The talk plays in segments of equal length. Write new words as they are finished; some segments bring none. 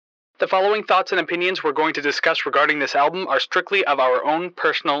The following thoughts and opinions we're going to discuss regarding this album are strictly of our own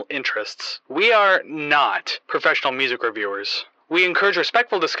personal interests. We are not professional music reviewers. We encourage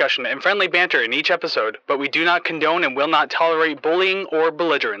respectful discussion and friendly banter in each episode, but we do not condone and will not tolerate bullying or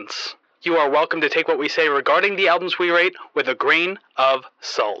belligerence. You are welcome to take what we say regarding the albums we rate with a grain of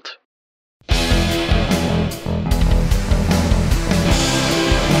salt.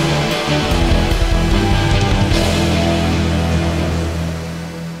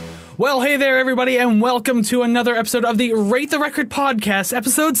 Well, hey there, everybody, and welcome to another episode of the Rate the Record podcast,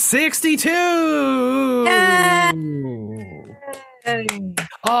 episode 62! Yay!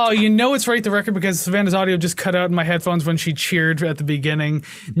 Oh, you know it's Rate the Record because Savannah's audio just cut out in my headphones when she cheered at the beginning.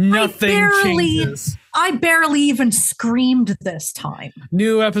 Nothing changes. I barely even screamed this time.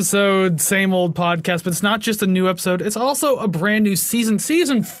 New episode, same old podcast, but it's not just a new episode, it's also a brand new season.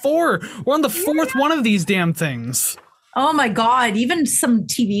 Season 4! We're on the fourth one of these damn things. Oh my God, even some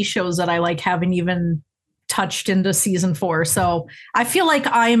TV shows that I like haven't even touched into season 4. So I feel like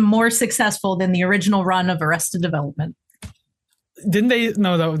I'm more successful than the original run of Arrested Development. Didn't they?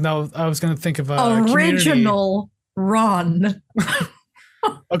 No, I was going to think of original run.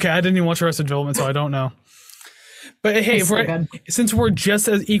 Okay, I didn't even watch Arrested Development, so I don't know. But hey, since we're just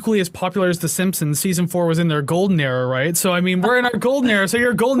as equally as popular as The Simpsons, season 4 was in their golden era, right? So, I mean, we're in our golden era. So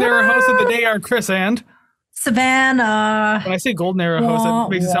your golden era host of the day are Chris and Savannah. When I say golden era host, it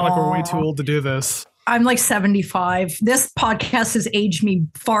makes it sound like we're way too old to do this. I'm like 75. This podcast has aged me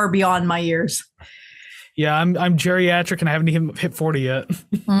far beyond my years. Yeah, I'm geriatric and I haven't even hit 40 yet.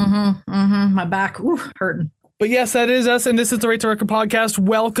 My back hurting. But yes, that is us, and this is the Rate the Record podcast.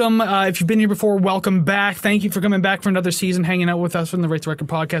 Welcome. If you've been here before, welcome back. Thank you for coming back for another season, hanging out with us from the Rate the Record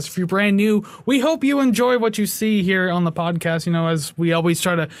podcast. If you're brand new, we hope you enjoy what you see here on the podcast. You know, as we always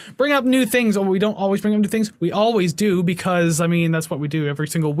try to bring up new things, or we don't always bring up new things. We always do, because, I mean, that's what we do every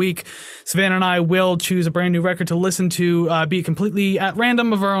single week. Savannah and I will choose a brand new record to listen to, be completely at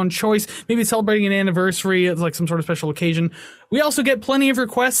random of our own choice. Maybe celebrating an anniversary, it's like some sort of special occasion. We also get plenty of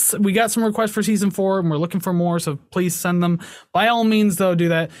requests. We got some requests for season 4, and we're looking for more, so please send them. By all means, though, do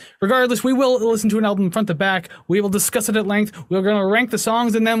that. Regardless, we will listen to an album front to back. We will discuss it at length. We're going to rank the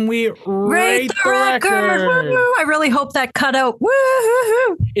songs, and then we rate the record. Woo-hoo. I really hope that cut out.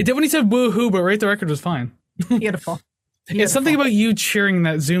 Woo-hoo-hoo. It did when he said woo-hoo, but rate the record was fine. Beautiful. It's something about you cheering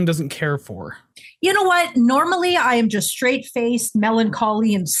that Zoom doesn't care for. You know what? Normally, I am just straight-faced,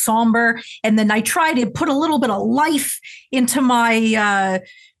 melancholy, and somber. And then I try to put a little bit of life into my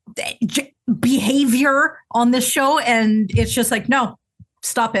behavior on this show. And it's just like, no,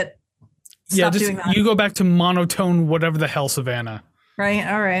 stop it. Stop doing that. You go back to monotone, whatever the hell, Savannah. Right.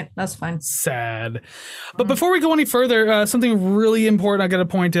 All right. That's fine. Sad. But before we go any further, something really important I got to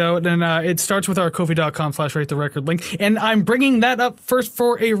point out, and it starts with our Ko-fi.com/rate the record link. And I'm bringing that up first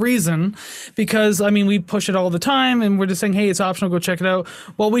for a reason, because, I mean, we push it all the time and we're just saying, hey, it's optional, go check it out.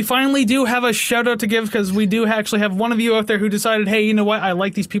 Well, we finally do have a shout out to give, because we do actually have one of you out there who decided, hey, you know what? I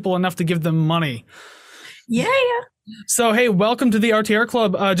like these people enough to give them money. Yeah. So, hey, welcome to the RTR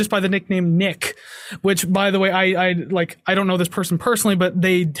Club, just by the nickname Nick, which, by the way, I don't know this person personally, but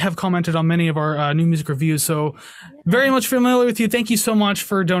they have commented on many of our new music reviews, so very much familiar with you. Thank you so much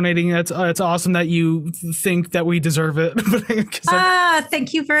for donating. It's awesome that you think that we deserve it.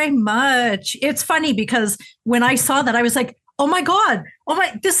 Thank you very much. It's funny because when I saw that, I was like, oh my God,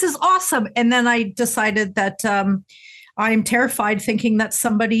 this is awesome. And then I decided that I'm terrified thinking that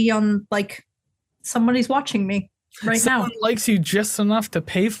somebody's watching me. Someone likes you just enough to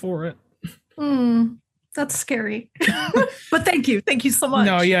pay for it. That's scary. But thank you so much.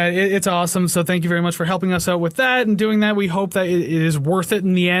 No, yeah, it's awesome. So thank you very much for helping us out with that and doing that. We hope that it is worth it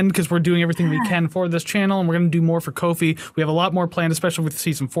in the end, because we're doing everything we can for this channel, and we're going to do more for Ko-fi. We have a lot more planned, especially with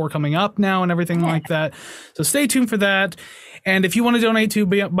season 4 coming up now and everything like that. So stay tuned for that. And if you want to donate to,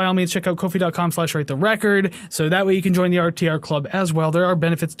 by all means, check out Ko-fi.com/rate the record. So that way you can join the RTR Club as well. There are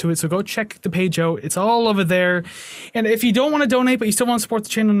benefits to it. So go check the page out. It's all over there. And if you don't want to donate, but you still want to support the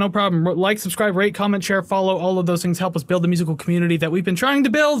channel, no problem. Like, subscribe, rate, comment, share, follow. All of those things help us build the musical community that we've been trying to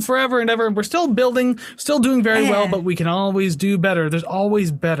build forever and ever. And we're still building, still doing very well, but we can always do better. There's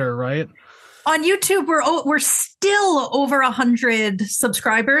always better, right? On YouTube, we're still over 100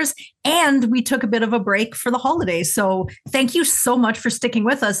 subscribers, and we took a bit of a break for the holidays. So thank you so much for sticking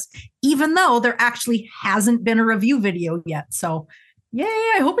with us, even though there actually hasn't been a review video yet. So yay,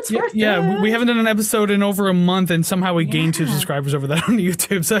 I hope it's worth it. Yeah, we haven't done an episode in over a month, and somehow we gained 2 subscribers over that on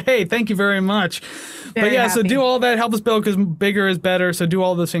YouTube. So hey, thank you very much. Very happy. So do all that, help us build, because bigger is better. So do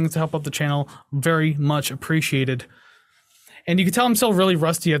all those things to help up the channel. Very much appreciated. And you can tell I'm still really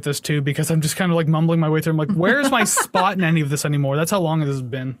rusty at this too, because I'm just kind of like mumbling my way through. I'm like, where's my spot in any of this anymore? That's how long this has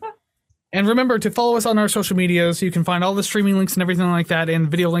been. And remember to follow us on our social medias. You can find all the streaming links and everything like that,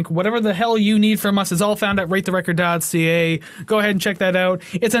 and video link, whatever the hell you need from us is all found at ratetherecord.ca. Go ahead and check that out.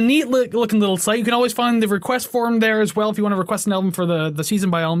 It's a neat looking little site. You can always find the request form there as well. If you want to request an album for the season,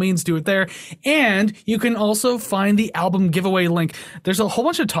 by all means, do it there. And you can also find the album giveaway link. There's a whole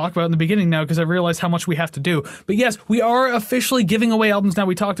bunch to talk about in the beginning now because I realized how much we have to do. But yes, we are officially giving away albums now.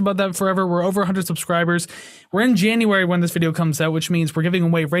 We talked about that forever. We're over 100 subscribers. We're in January when this video comes out, which means we're giving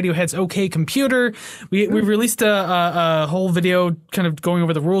away Radiohead's OK Computer. We released a whole video kind of going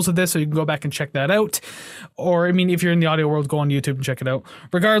over the rules of this, so you can go back and check that out. Or, I mean, if you're in the audio world, go on YouTube and check it out.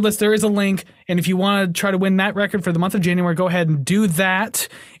 Regardless, there is a link, and if you want to try to win that record for the month of January, go ahead and do that.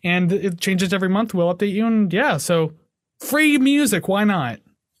 And it changes every month. We'll update you, and yeah, so free music, why not?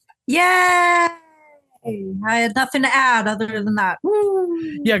 Yay! I had nothing to add other than that. Woo!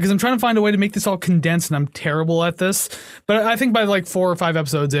 Yeah, because I'm trying to find a way to make this all condensed, and I'm terrible at this. But I think by like 4 or 5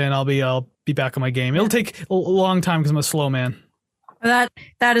 episodes in, I'll be back on my game. It'll take a long time because I'm a slow man. That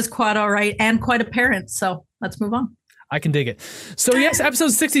is quite all right and quite apparent. So let's move on. I can dig it. So yes,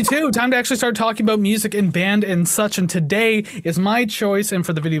 episode 62, time to actually start talking about music and band and such. And today is my choice. And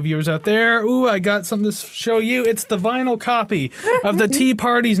for the video viewers out there, I got something to show you. It's the vinyl copy of the Tea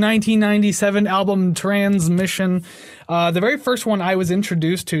Party's 1997 album Transmission. The very first one I was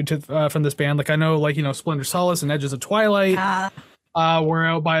introduced to from this band. Like I know, like, you know, Splendor Solace and Edges of Twilight. Were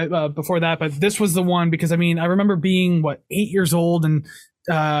out by before that, but this was the one because I mean I remember being 8 years old and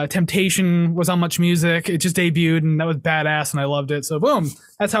Temptation was on Much Music. It just debuted and that was badass and I loved it. So boom,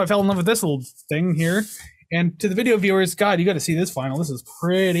 that's how I fell in love with this little thing here. And to the video viewers, God, you got to see this vinyl. This is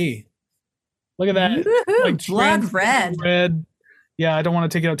pretty. Look at that, like blood red. Yeah, I don't want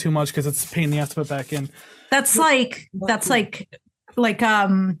to take it out too much because it's a pain in the ass to put back in. That's like what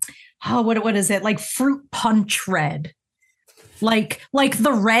is it? Like fruit punch red. Like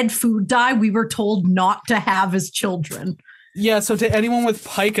the red food dye we were told not to have as children. Yeah, so to anyone with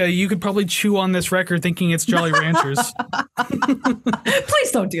pica, you could probably chew on this record thinking it's Jolly Ranchers.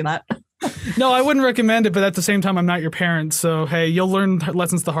 Please don't do that. No, I wouldn't recommend it, but at the same time, I'm not your parent, so hey, you'll learn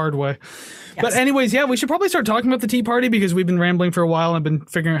lessons the hard way. Yes. But anyways, yeah, we should probably start talking about the Tea Party because we've been rambling for a while and I've been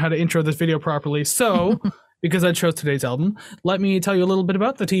figuring out how to intro this video properly. So, because I chose today's album, let me tell you a little bit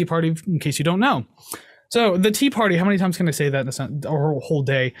about the Tea Party in case you don't know. So, the Tea Party, how many times can I say that in a whole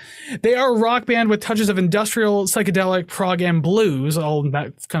day? They are a rock band with touches of industrial, psychedelic, prog, and blues, all in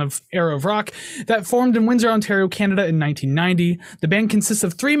that kind of era of rock, that formed in Windsor, Ontario, Canada in 1990. The band consists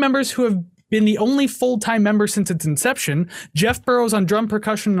of 3 members who have been the only full-time member since its inception: Jeff Burrows on drum,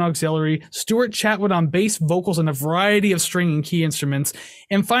 percussion, and auxiliary, Stuart Chatwood on bass, vocals, and a variety of string and key instruments,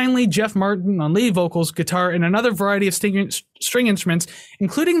 and finally Jeff Martin on lead vocals, guitar, and another variety of string instruments,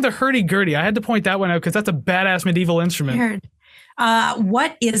 including the hurdy-gurdy. I had to point that one out because that's a badass medieval instrument. Weird.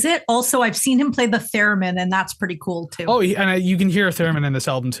 What is it? Also, I've seen him play the theremin, and that's pretty cool too. Oh, and you can hear a theremin in this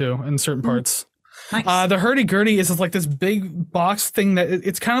album too, in certain parts. Nice. The hurdy-gurdy is like this big box thing that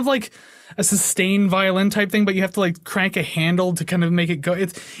it's kind of like a sustained violin type thing, but you have to like crank a handle to kind of make it go.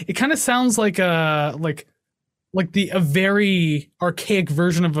 It kind of sounds like a very archaic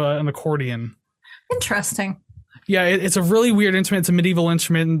version of an accordion. Interesting. Yeah, it's a really weird instrument. It's a medieval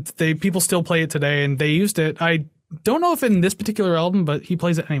instrument. People still play it today, and they used it. I don't know if in this particular album, but he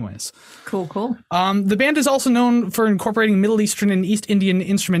plays it anyways. Cool. The band is also known for incorporating Middle Eastern and East Indian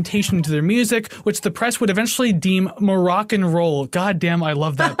instrumentation into their music, which the press would eventually deem Moroccan roll. God damn, I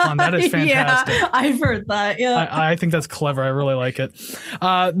love that pun. That is fantastic. Yeah, I've heard that. Yeah, I think that's clever. I really like it.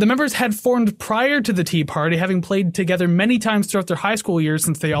 The members had formed prior to the Tea Party, having played together many times throughout their high school years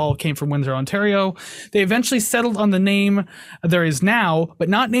since they all came from Windsor, Ontario. They eventually settled on the name there is now, but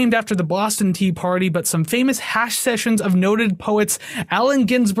not named after the Boston Tea Party, but some famous hash sessions of noted poets Allen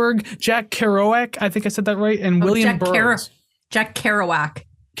Ginsberg, Jack Kerouac, I think I said that right, and William Burroughs. Jack Kerouac.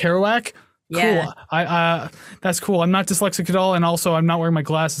 Kerouac? Yeah. Cool. That's cool. I'm not dyslexic at all, and also I'm not wearing my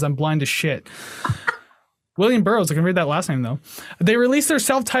glasses. I'm blind as shit. William Burroughs, I can read that last name though. They released their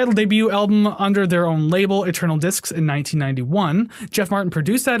self-titled debut album under their own label, Eternal Discs, in 1991. Jeff Martin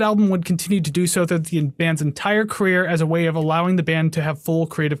produced that album, would continue to do so throughout the band's entire career as a way of allowing the band to have full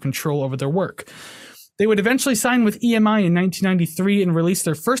creative control over their work. They would eventually sign with EMI in 1993 and release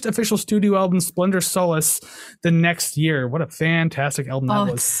their first official studio album, Splendor Solace, the next year. What a fantastic album that was.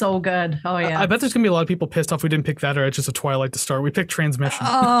 Oh, it's so good. Oh, yeah. I bet there's going to be a lot of people pissed off we didn't pick that or Edges of Twilight to start. We picked Transmission.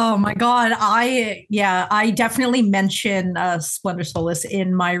 Oh, my God. I definitely mention Splendor Solace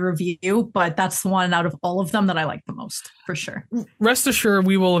in my review, but that's the one out of all of them that I like the most, for sure. Rest assured,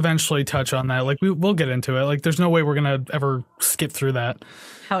 we will eventually touch on that. Like, we'll get into it. Like, there's no way we're going to ever skip through that.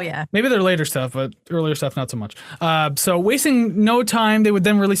 Hell yeah. Maybe they're later stuff, but earlier earlier stuff, not so much. So wasting no time, they would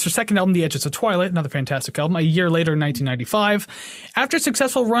then release their second album, The Edges of Twilight, another fantastic album, a year later in 1995. After a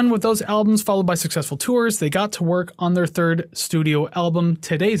successful run with those albums, followed by successful tours, they got to work on their third studio album,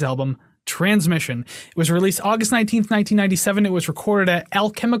 today's album, Transmission. It was released August 19th, 1997. It was recorded at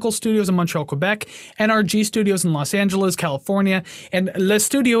Alchemical Studios in Montreal, Quebec, NRG Studios in Los Angeles, California, and Le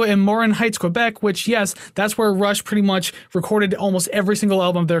Studio in Morin Heights, Quebec, which, yes, that's where Rush pretty much recorded almost every single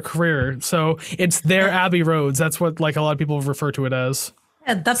album of their career. So it's their Abbey Roads. That's what like a lot of people refer to it as.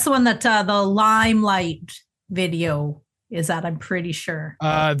 Yeah, that's the one that the Limelight video is at, I'm pretty sure.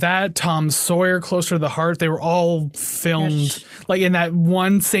 That Tom Sawyer, Closer to the Heart, they were all filmed like in that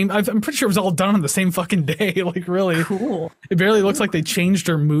one same. I'm pretty sure it was all done on the same fucking day. Like really cool. It barely looks like they changed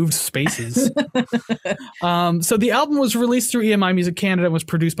or moved spaces. So the album was released through EMI Music Canada and was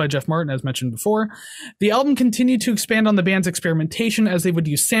produced by Jeff Martin, as mentioned before. The album continued to expand on the band's experimentation as they would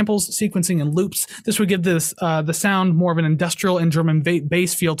use samples, sequencing, and loops. This would give this the sound more of an industrial and drum and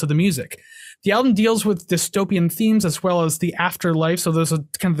bass feel to the music. The album deals with dystopian themes as well as the afterlife, so those are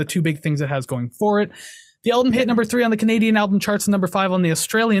kind of the two big things it has going for it. The album hit number 3 on the Canadian album charts and number 5 on the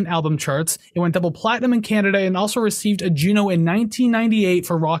Australian album charts. It went double platinum in Canada and also received a Juno in 1998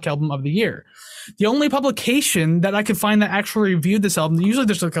 for Rock Album of the Year. The only publication that I could find that actually reviewed this album, usually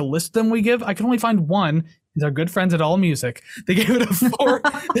there's like a list of them we give, I can only find one. These are good friends at All Music. They gave it a 4.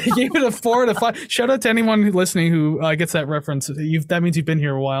 They gave it a 4 out of 5. Shout out to anyone listening who gets that reference. That means you've been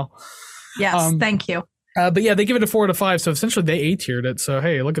here a while. Yes, thank you. But yeah, they give it a 4 out of 5. So essentially they A-tiered it. So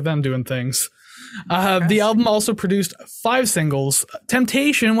hey, look at them doing things. The album also produced 5 singles.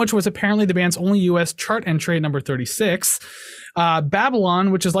 Temptation, which was apparently the band's only US chart entry at number 36.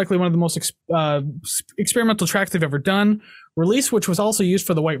 Babylon, which is likely one of the most experimental tracks they've ever done. Release, which was also used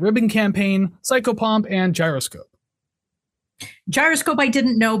for the White Ribbon campaign. Psychopomp, and Gyroscope. Gyroscope I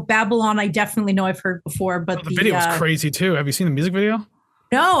didn't know. Babylon I definitely know, I've heard before. But the video was crazy too. Have you seen the music video?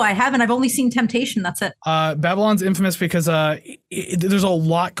 No, I haven't. I've only seen Temptation. That's it. Babylon's infamous because there's a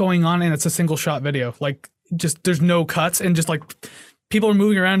lot going on and it's a single shot video. Like just there's no cuts and just like people are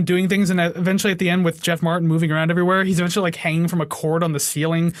moving around doing things. And eventually at the end with Jeff Martin moving around everywhere, he's eventually like hanging from a cord on the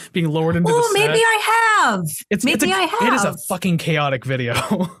ceiling, being lowered into the set. Maybe I have. I have. It is a fucking chaotic video.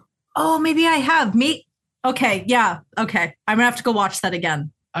 Oh, maybe I have. Okay. Yeah. Okay. I'm going to have to go watch that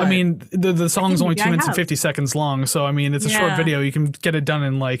again. I mean, the song's only 2 minutes and 50 seconds long, so I mean, it's a short video. You can get it done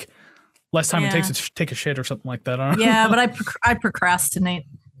in like less time it takes to take a shit or something like that. I don't know. Yeah, but I procrastinate.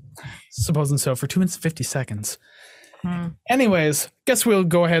 Supposing so, for 2 minutes and 50 seconds. Anyways, guess we'll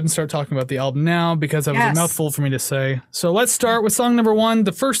go ahead and start talking about the album now because that was a mouthful for me to say. So let's start with song number 1,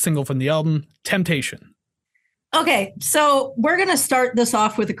 the first single from the album, Temptation. Okay, so we're going to start this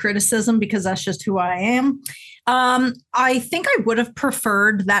off with a criticism because that's just who I am. I think I would have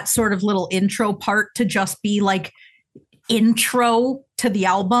preferred that sort of little intro part to just be like intro to the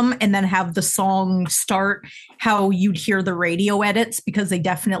album and then have the song start how you'd hear the radio edits because they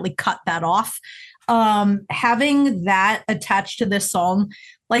definitely cut that off. Having that attached to this song,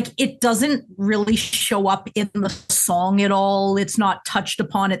 like it doesn't really show up in the song at all. It's not touched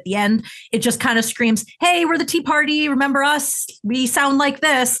upon at the end. It just kind of screams, hey, we're the Tea Party. Remember us? We sound like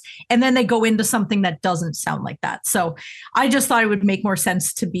this. And then they go into something that doesn't sound like that. So I just thought it would make more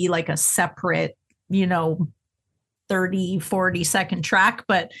sense to be like a separate, 30, 40 second track.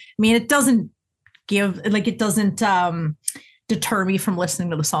 But I mean, it doesn't deter me from listening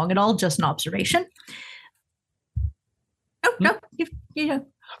to the song at all. Just an observation. Oh, no,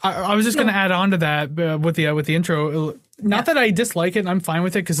 I was just going to add on to that with the intro. Not that I dislike it. I'm fine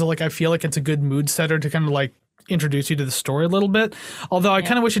with it because like I feel like it's a good mood setter to kind of like introduce you to the story a little bit. Although I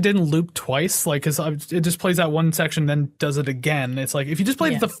kind of wish it didn't loop twice, like because it just plays that one section, then does it again. It's like if you just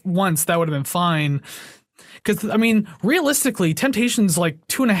played it once, that would have been fine. Because I mean, realistically, Temptation's like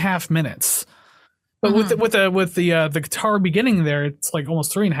 2.5 minutes. But with the guitar beginning there, it's like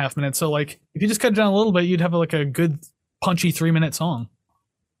almost 3.5 minutes. So like if you just cut it down a little bit, you'd have like a good punchy 3-minute song.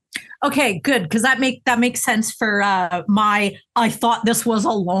 Okay, good, because that makes sense for I thought this was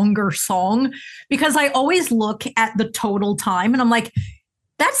a longer song because I always look at the total time and I'm like,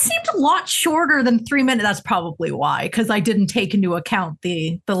 that seemed a lot shorter than 3 minutes. That's probably why, because I didn't take into account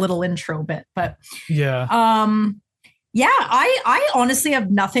the little intro bit. But I honestly have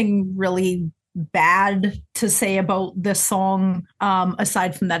nothing really bad to say about this song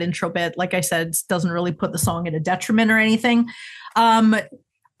aside from that intro bit. Like I said, it doesn't really put the song at a detriment or anything.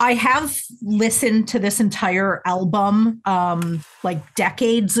 I have listened to this entire album like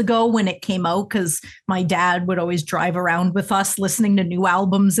decades ago when it came out because my dad would always drive around with us listening to new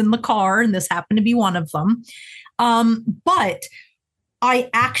albums in the car, and this happened to be one of them. But I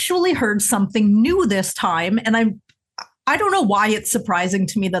actually heard something new this time, and I don't know why it's surprising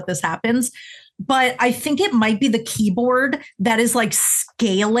to me that this happens, but I think it might be the keyboard that is like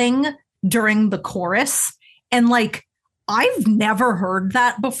scaling during the chorus. And like, I've never heard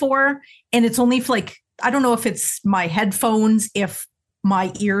that before. And it's only like, I don't know if it's my headphones, if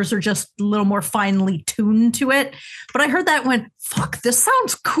my ears are just a little more finely tuned to it. But I heard that and went, fuck, this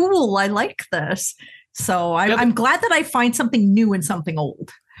sounds cool. I like this. So I'm glad that I find something new in something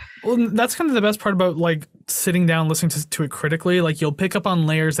old. Well, that's kind of the best part about like sitting down listening to it critically. Like you'll pick up on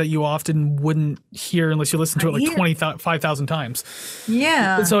layers that you often wouldn't hear unless you listen to it like 25,000 times.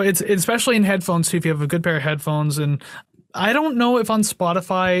 Yeah. So it's especially in headphones too, if you have a good pair of headphones. And I don't know if on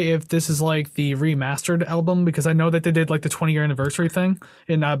Spotify if this is like the remastered album, because I know that they did like the 20-year anniversary thing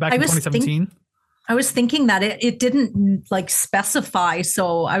in back in 2017. I was thinking that it didn't like specify.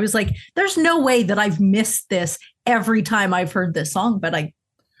 So I was like, there's no way that I've missed this every time I've heard this song, but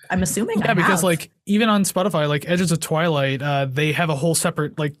I'm assuming because like even on Spotify, like Edges of Twilight, they have a whole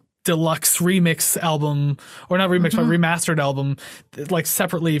separate like deluxe remix album, or not remix, but remastered album, like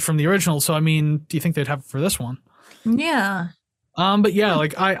separately from the original. So I mean, do you think they'd have it for this one? Yeah. But yeah,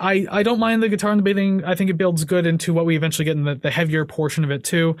 like I don't mind the guitar and the bathing. I think it builds good into what we eventually get in the heavier portion of it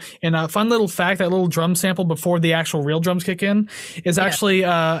too. And a fun little fact, that little drum sample before the actual real drums kick in is actually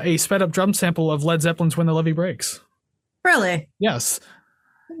a sped up drum sample of Led Zeppelin's When the Levee Breaks. Really? Yes.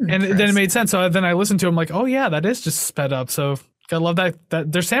 And then it made sense. So then I listened to it, I'm like, oh yeah, that is just sped up. So gotta love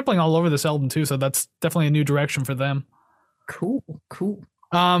that they're sampling all over this album too. So that's definitely a new direction for them. Cool.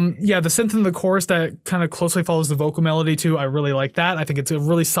 Yeah, the synth in the chorus that kind of closely follows the vocal melody too. I really like that. I think it's a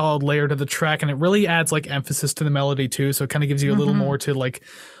really solid layer to the track, and it really adds like emphasis to the melody too. So it kind of gives you a little more to like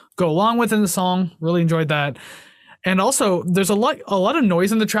go along with in the song. Really enjoyed that. And also, there's a lot of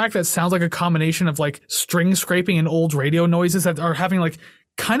noise in the track that sounds like a combination of like string scraping and old radio noises that are having like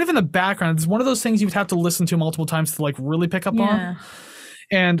kind of in the background. It's one of those things you would have to listen to multiple times to like really pick up on.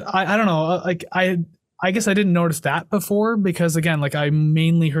 And I don't know, like I guess I didn't notice that before, because again, like I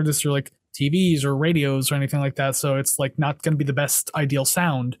mainly heard this through like TVs or radios or anything like that. So it's like not going to be the best ideal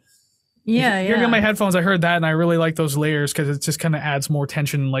sound. Yeah. Hearing on my headphones, I heard that, and I really like those layers because it just kind of adds more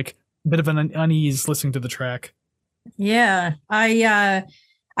tension, like a bit of an unease listening to the track. Yeah.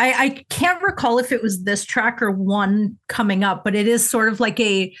 I can't recall if it was this track or one coming up, but it is sort of like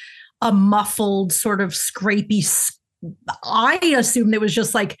a muffled sort of scrapey. I assumed it was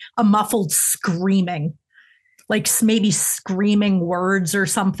just like a muffled screaming, like maybe screaming words or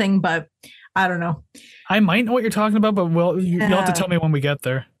something, but I don't know. I might know what you're talking about, but you'll have to tell me when we get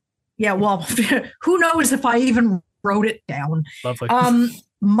there. Yeah, well, who knows if I even wrote it down. Lovely.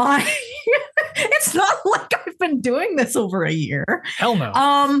 It's not like I've been doing this over a year. Hell no.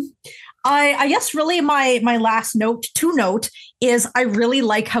 I guess really my last note is I really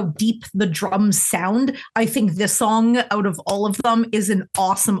like how deep the drums sound. I think this song out of all of them is an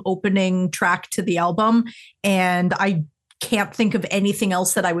awesome opening track to the album. And I can't think of anything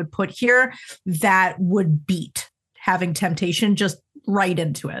else that I would put here that would beat Having Temptation just right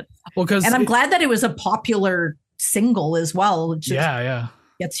into it. Well, and I'm glad that it was a popular single as well. Yeah.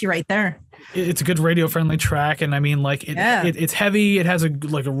 Gets you right there. It's a good radio friendly track, and I mean, like it's heavy. It has a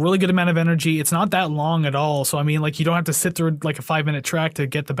really good amount of energy. It's not that long at all, so I mean, like you don't have to sit through like a 5-minute track to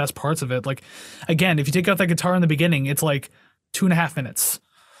get the best parts of it. Like again, if you take out that guitar in the beginning, it's like 2.5 minutes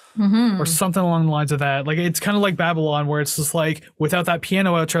or something along the lines of that. Like it's kind of like Babylon, where it's just like without that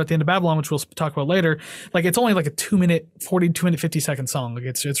piano outro at the end of Babylon, which we'll talk about later. Like it's only like a 2-minute 50-second song. Like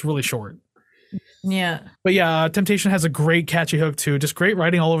it's really short. Yeah. But yeah, Temptation has a great catchy hook too. Just great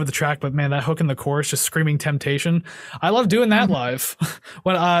writing all over the track. But man, that hook in the chorus, just screaming Temptation. I love doing that live.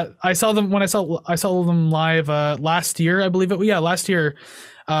 When I saw them live last year, I believe it. Yeah, last year,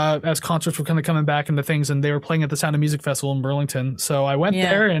 as concerts were kind of coming back into things, and they were playing at the Sound of Music Festival in Burlington. So I went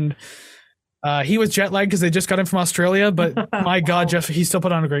there, and he was jet lagged because they just got him from Australia. But my God, Jeff, he still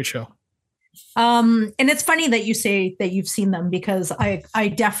put on a great show. And it's funny that you say that you've seen them, because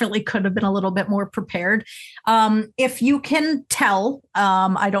I definitely could have been a little bit more prepared. If you can tell,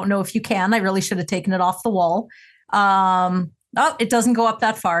 I don't know if you can, I really should have taken it off the wall. It doesn't go up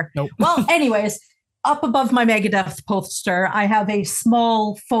that far. Nope. Well, anyways, up above my Megadeth poster, I have a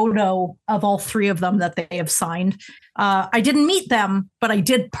small photo of all three of them that they have signed. I didn't meet them, but I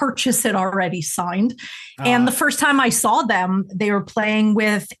did purchase it already signed. And the first time I saw them, they were playing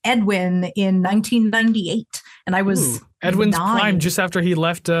with Edwin in 1998. And I was Edwin's 9. prime, just after he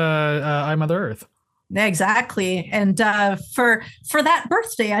left I Mother Earth. Exactly. And for that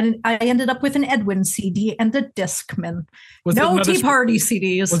birthday, I ended up with an Edwin CD and a Discman. No Tea Party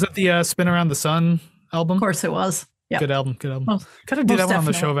CDs. Was it the Spin Around the Sun album? Of course it was. Yeah. Good album. Good album. Most- Gotta do most that one on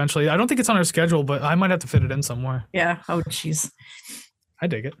the show definitely. eventually. I don't think it's on our schedule, but I might have to fit it in somewhere. Yeah. Oh, jeez. I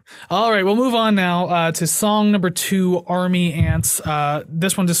dig it. All right, we'll move on now to song number 2, Army Ants.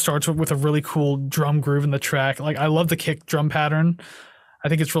 This one just starts with a really cool drum groove in the track. Like, I love the kick drum pattern. I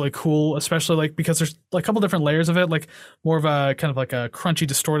think it's really cool, especially like because there's like a couple different layers of it, like more of a kind of like a crunchy,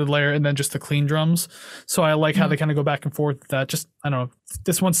 distorted layer, and then just the clean drums. So I like how they kind of go back and forth with that. Just, I don't know,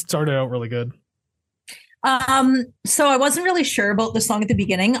 this one started out really good. So I wasn't really sure about the song at the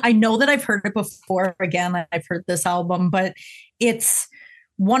beginning. I know that I've heard it before. Again, I've heard this album, but it's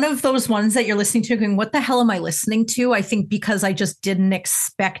one of those ones that you're listening to going, what the hell am I listening to? I think because I just didn't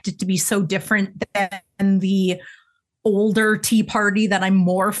expect it to be so different than the older Tea Party that I'm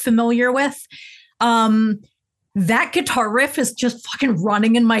more familiar with. That guitar riff is just fucking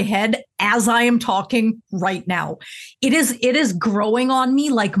running in my head as I am talking right now. It is growing on me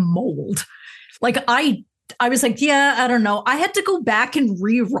like mold. Like I was like, yeah, I don't know. I had to go back and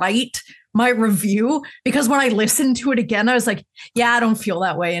rewrite my review because when I listened to it again, I was like, yeah, I don't feel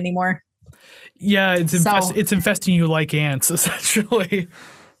that way anymore. Yeah, it's infesting you like ants, essentially.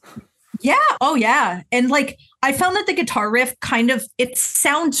 Yeah. Oh, yeah. And like, I found that the guitar riff it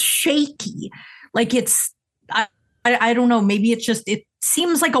sounds shaky. Like I don't know. Maybe it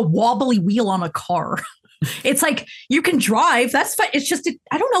seems like a wobbly wheel on a car. It's like you can drive. That's fine. It's just,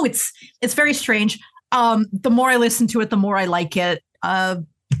 I don't know. It's very strange. The more I listen to it, the more I like it.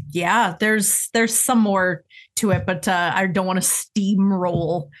 Yeah, there's some more to it, but I don't want to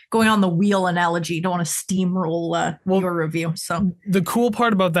steamroll. Going on the wheel analogy, don't want to steamroll your review. So the cool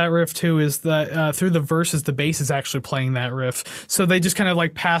part about that riff too is that through the verses, the bass is actually playing that riff, so they just kind of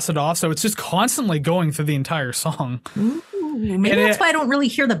like pass it off. So it's just constantly going through the entire song. Ooh, maybe that's why I don't really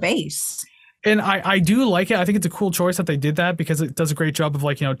hear the bass. And I do like it. I think it's a cool choice that they did that because it does a great job of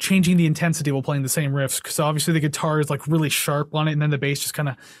like, changing the intensity while playing the same riffs. Because obviously the guitar is like really sharp on it, and then the bass just kind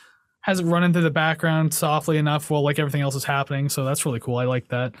of has it run into the background softly enough while like everything else is happening. So that's really cool. I like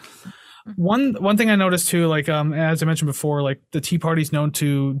that. One thing I noticed too, like as I mentioned before, like the Tea Party's known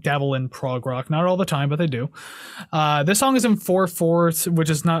to dabble in prog rock, not all the time, but they do. This song is in 4/4,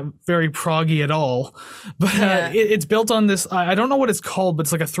 which is not very proggy at all, but it's built on this. I don't know what it's called, but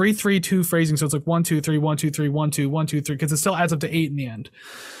it's like a 3-3-2 phrasing. So it's like 1 2 3 1 2 3 1 2 1 2 3 because it still adds up to 8 in the end.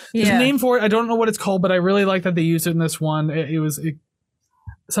 There's a name for it. I don't know what it's called, but I really like that they used it in this one.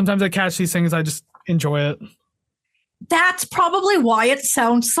 Sometimes I catch these things. I just enjoy it. That's probably why it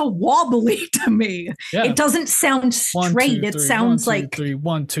sounds so wobbly to me. Yeah. It doesn't sound straight. It sounds like 3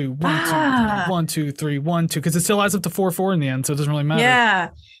 1 2 1 2 1 2 3 1 2 because it still adds up to 4/4 in the end, so it doesn't really matter.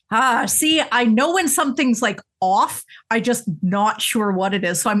 Yeah. See, I know when something's like off. I just not sure what it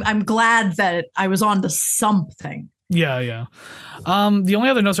is. So I'm glad that I was on to something. Yeah. The only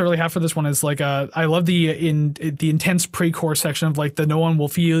other notes I really have for this one is like I love the intense pre-chorus section of like the no one will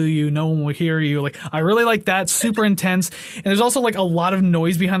feel you, no one will hear you. Like I really like that, super intense. And there's also like a lot of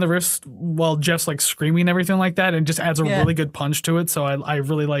noise behind the riffs while Jeff's like screaming and everything like that, and just adds a really good punch to it. So I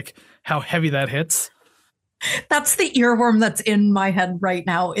really like how heavy that hits. That's the earworm that's in my head right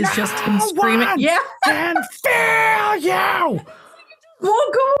now. Is just him screaming. Yeah, and feel you.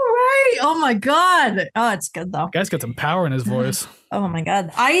 Won't go away. Oh my god. Oh, it's good though. Guy's got some power in his voice. Oh my god.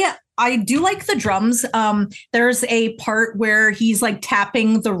 I do like the drums. There's a part where he's like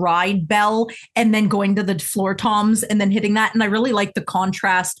tapping the ride bell and then going to the floor toms and then hitting that. And I really like the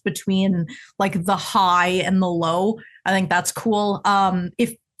contrast between like the high and the low. I think that's cool.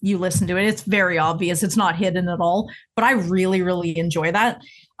 If you listen to it, it's very obvious. It's not hidden at all. But I really, really enjoy that.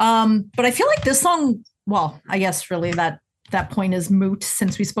 But I feel like this song, well, I guess really that point is moot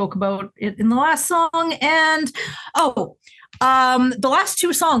since we spoke about it in the last song. And the last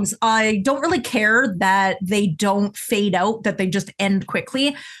two songs, I don't really care that they don't fade out, that they just end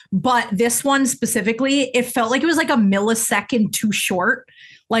quickly. But this one specifically, it felt like it was like a millisecond too short.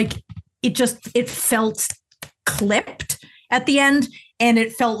 Like it felt clipped at the end, and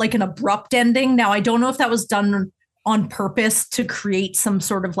it felt like an abrupt ending. Now, I don't know if that was done on purpose to create some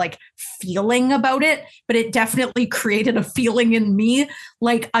sort of like feeling about it, but it definitely created a feeling in me.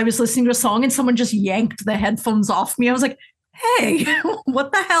 Like I was listening to a song and someone just yanked the headphones off me. I was like, hey,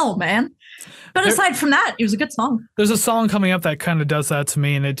 what the hell, man? But aside from that, it was a good song. There's a song coming up that kind of does that to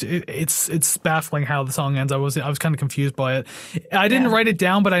me, and it's baffling how the song ends. I was kind of confused by it. I didn't write it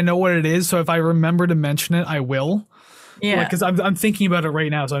down, but I know what it is. So if I remember to mention it, I will. Yeah. Because I'm thinking about it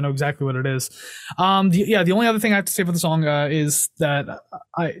right now, so I know exactly what it is. The only other thing I have to say for the song is that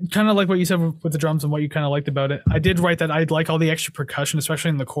I kind of like what you said with the drums and what you kind of liked about it. I did write that I'd like all the extra percussion, especially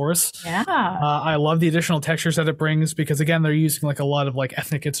in the chorus. Yeah. I love the additional textures that it brings because again, they're using like a lot of like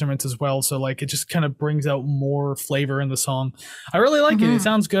ethnic instruments as well. So like it just kind of brings out more flavor in the song. I really like it. It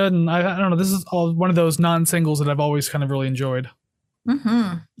sounds good, and I don't know. This is one of those non-singles that I've always kind of really enjoyed.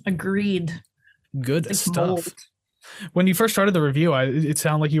 Agreed. Good It's stuff. bold. When you first started the review, it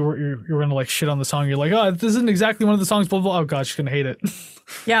sounded like you were gonna like shit on the song. You're like, oh, this isn't exactly one of the songs. Blah blah. Oh god, she's gonna hate it.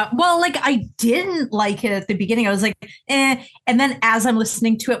 Yeah. Well, like I didn't like it at the beginning. I was like, eh. And then as I'm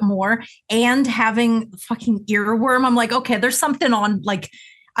listening to it more and having fucking earworm, I'm like, okay, there's something on. Like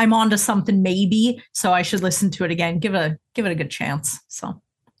I'm onto something maybe. So I should listen to it again. Give it a good chance. So.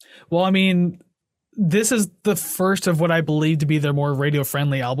 Well, I mean, this is the first of what I believe to be their more radio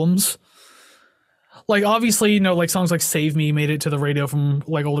friendly albums. Like obviously, like songs like "Save Me" made it to the radio from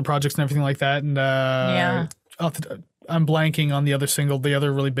like older projects and everything like that. And I'm blanking on the other single, the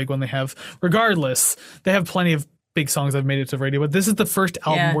other really big one they have. Regardless, they have plenty of big songs that have made it to the radio. But this is the first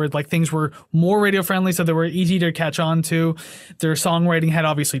album where like things were more radio friendly, so they were easy to catch on to. Their songwriting had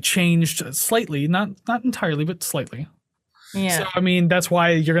obviously changed slightly, not entirely, but slightly. Yeah. So I mean, that's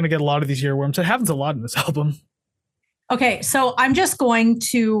why you're gonna get a lot of these earworms. It happens a lot in this album. Okay, so I'm just going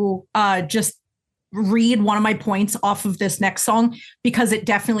to just read one of my points off of this next song because it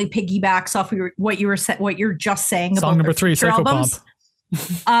definitely piggybacks off of what you're just saying. Song about number 3, future Psycho albums.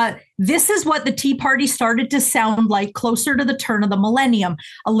 This is what the Tea Party started to sound like closer to the turn of the millennium.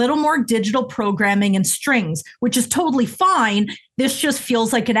 A little more digital programming and strings, which is totally fine. This just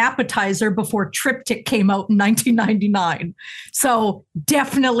feels like an appetizer before Triptych came out in 1999. So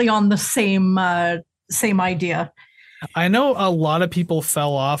definitely on the same idea. I know a lot of people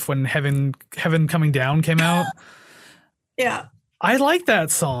fell off when Heaven Coming Down came out. Yeah. I like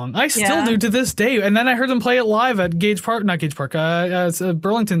that song. I still do to this day. And then I heard them play it live at it's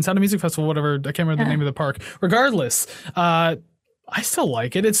Burlington Sound of Music Festival, whatever. I can't remember the name of the park. Regardless, I still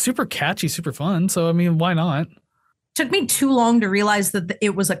like it. It's super catchy, super fun. So, I mean, why not? Took me too long to realize that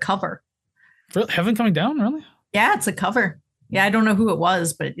it was a cover. Heaven Coming Down, really? Yeah, it's a cover. Yeah, I don't know who it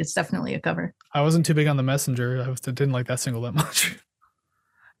was, but it's definitely a cover. I wasn't too big on The Messenger. I didn't like that single that much.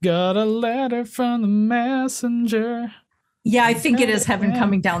 Got a letter from the messenger. Yeah, I think it is Heaven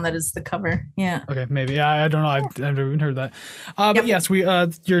Coming Down. That is the cover. Yeah. Okay, maybe. I don't know. I've never even heard that. But yes,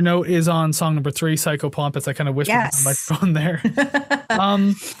 your note is on song number 3, Psycho Pompous. I kind of whispered in the microphone there.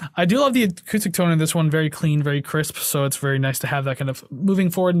 I do love the acoustic tone in this one. Very clean, very crisp. So it's very nice to have that kind of moving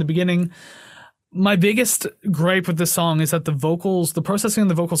forward in the beginning. My biggest gripe with this song is that the processing of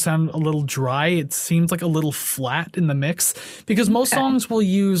the vocals sound a little dry. It seems like a little flat in the mix because most songs will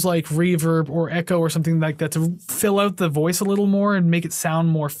use like reverb or echo or something like that to fill out the voice a little more and make it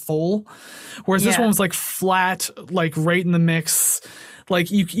sound more full. Whereas this one was like flat, like right in the mix.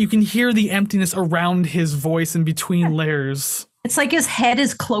 Like you can hear the emptiness around his voice in between layers. It's like his head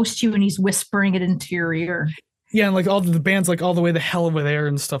is close to you and he's whispering it into your ear. Yeah, and like all the band's like all the way the hell over there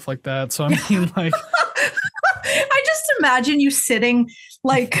and stuff like that. So I mean, like, I just imagine you sitting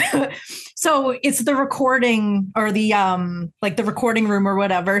like, so it's the recording or the like the recording room or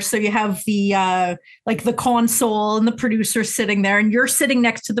whatever. So you have the like the console and the producer sitting there, and you're sitting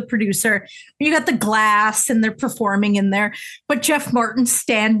next to the producer. You got the glass, and they're performing in there. But Jeff Martin's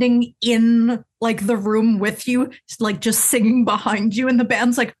standing in like the room with you, like just singing behind you, and the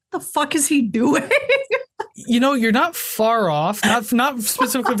band's like, "What the fuck is he doing?" You're not far off, not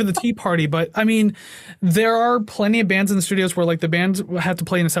specifically for the Tea Party, but I mean, there are plenty of bands in the studios where like the bands have to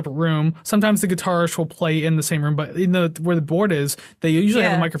play in a separate room. Sometimes the guitarist will play in the same room, but in where the board is, they usually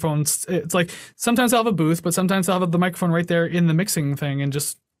have a microphone. It's like sometimes they'll have a booth, but sometimes they'll have the microphone right there in the mixing thing and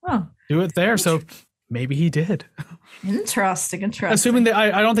just do it there. So maybe he did. Interesting. Assuming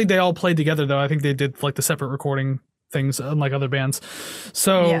I don't think they all played together though. I think they did like the separate recording things, unlike other bands.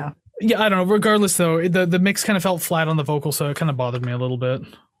 So yeah, I don't know. Regardless, though, the mix kind of felt flat on the vocal, so it kind of bothered me a little bit.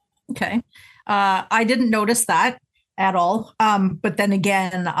 Okay. I didn't notice that at all. But then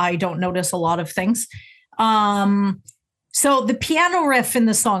again, I don't notice a lot of things. So the piano riff in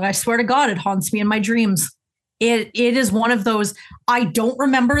the song, I swear to God, it haunts me in my dreams. It is one of those, I don't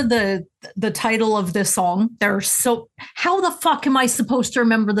remember the title of this song. How the fuck am I supposed to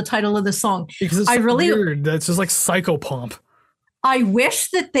remember the title of the song? Because it's weird. It's just like Psychopomp. I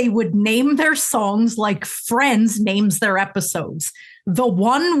wish that they would name their songs like Friends names their episodes. The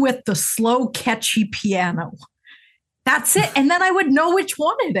one with the slow, catchy piano. That's it. And then I would know which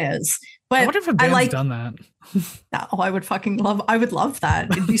one it is. But wonder if a band's done that. Oh, I would love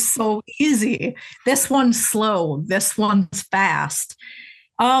that. It'd be so easy. This one's slow. This one's fast.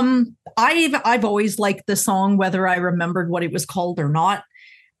 I've always liked the song, whether I remembered what it was called or not.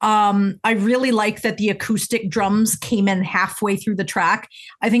 I really like that the acoustic drums came in halfway through the track.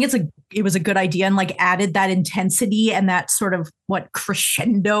 I think it was a good idea and like added that intensity and that sort of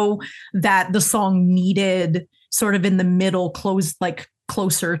crescendo that the song needed, sort of in the middle,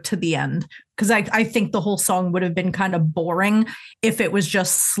 closer to the end. Because I think the whole song would have been kind of boring if it was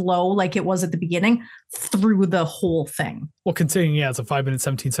just slow like it was at the beginning through the whole thing. Well, considering, it's a 5 minute,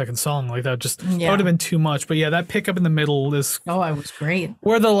 17-second song, like that that would have been too much. But that pickup in the middle is... Oh, it was great.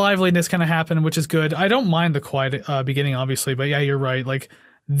 Where the liveliness kind of happened, which is good. I don't mind the quiet beginning, obviously, but you're right. Like,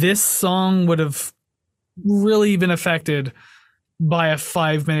 this song would have really been affected by a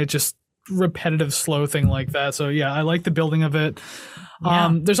 5 minute, just repetitive, slow thing like that. So, I like the building of it.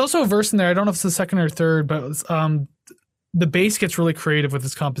 Yeah. There's also a verse in there. I don't know if it's the second or third, but the bass gets really creative with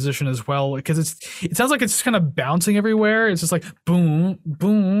its composition as well, because it sounds like it's just kind of bouncing everywhere. It's just like boom,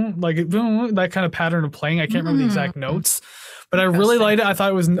 boom, like boom, that kind of pattern of playing. I can't remember the exact notes, but I really liked it. I thought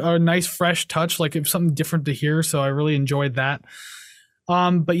it was a nice, fresh touch, like it was something different to hear. So I really enjoyed that.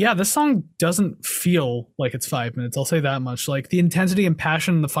 But this song doesn't feel like it's 5 minutes. I'll say that much. Like the intensity and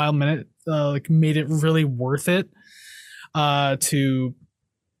passion in the 5 minute, made it really worth it. To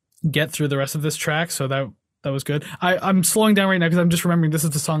get through the rest of this track, so that was good. I'm slowing down right now because I'm just remembering this is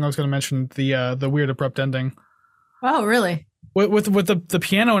the song I was going to mention, the weird abrupt ending. Oh, really? With the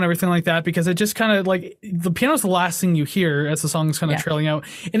piano and everything like that, because it just kind of like the piano's the last thing you hear as the song's kind of trailing out,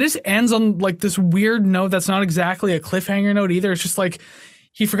 and it just ends on like this weird note that's not exactly a cliffhanger note either. It's just like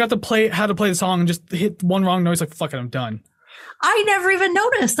he forgot to how to play the song and just hit one wrong note. He's like, fuck it, I'm done. I never even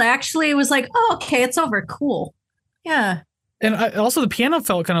noticed. I actually was like, oh, okay, it's over. Cool. Yeah. And also the piano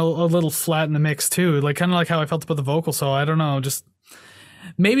felt kind of a little flat in the mix too, like kind of like how I felt about the vocal. So I don't know, just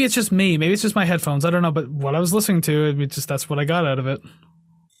maybe it's just me, maybe it's just my headphones. I don't know, but what I was listening to, that's what I got out of it.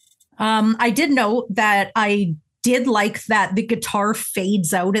 I did note that I did like that the guitar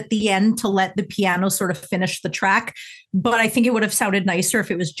fades out at the end to let the piano sort of finish the track, but I think it would have sounded nicer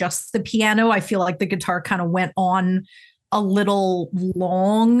if it was just the piano. I feel like the guitar kind of went on a little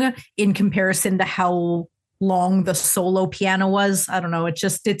long in comparison to how long the solo piano was. I don't know.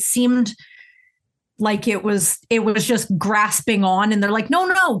 It seemed like it was just grasping on, and they're like, no,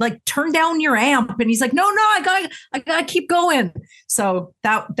 like turn down your amp. And he's like, no, I gotta keep going. So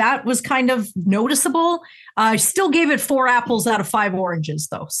that was kind of noticeable. I still gave it 4 apples out of 5 oranges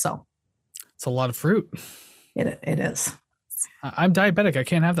though. So it's a lot of fruit. It is. I'm diabetic. I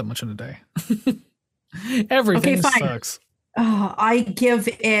can't have that much in a day. Everything sucks. I give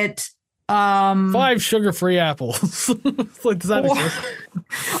it 5 sugar-free apples. Like, does that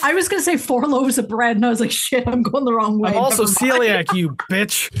exist? I was gonna say 4 loaves of bread, and I was like, "Shit, I'm going the wrong way." I'm also celiac, you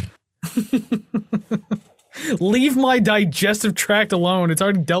bitch. Leave my digestive tract alone. It's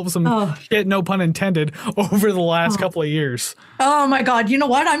already dealt with some shit, no pun intended, over the last couple of years. Oh my god! You know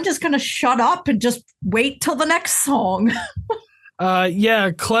what? I'm just gonna shut up and just wait till the next song.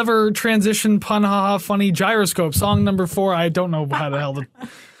 Clever transition, pun, haha, funny gyroscope. Song number 4. I don't know how the hell to.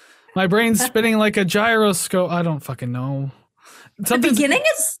 My brain's spinning like a gyroscope. I don't fucking know. The beginning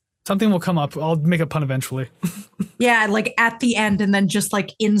is... Something will come up. I'll make a pun eventually. Yeah, like at the end, and then just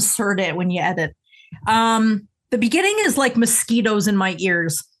like insert it when you edit. The beginning is like mosquitoes in my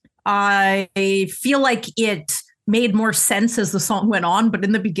ears. I feel like it made more sense as the song went on, but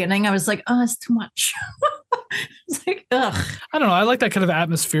in the beginning I was like, oh, it's too much. It's like, ugh. I don't know. I like that kind of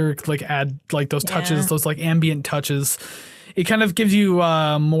atmospheric, like add like those touches, those like ambient touches. It kind of gives you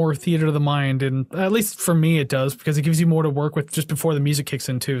more theater of the mind, and at least for me it does, because it gives you more to work with just before the music kicks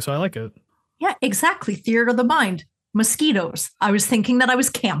in too. So I like it. Yeah, exactly. Theater of the mind. Mosquitoes. I was thinking that I was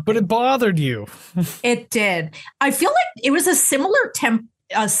camping. But it bothered you. It did. I feel like it was a similar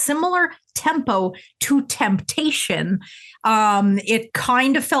tempo to Temptation. It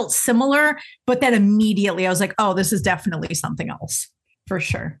kind of felt similar, but then immediately I was like, oh, this is definitely something else for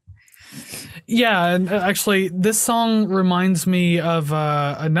sure. Yeah, and actually, this song reminds me of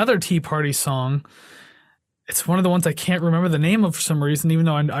another Tea Party song. It's one of the ones I can't remember the name of for some reason, even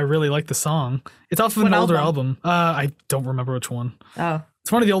though I really like the song. It's off of an older album. I don't remember which one. Oh.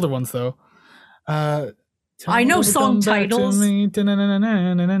 It's one of the older ones, though. I know song titles. Oh, wait. Oh,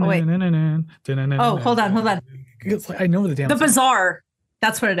 hold on. I know the damn The song. Bazaar.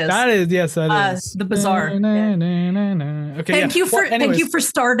 That's what it is. That is, yes, that is. The Bazaar. Okay, Thank you for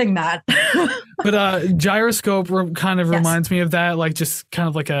starting that. But Gyroscope kind of reminds me of that, like just kind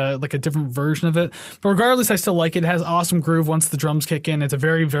of like a different version of it. But regardless, I still like it. It has awesome groove once the drums kick in. It's a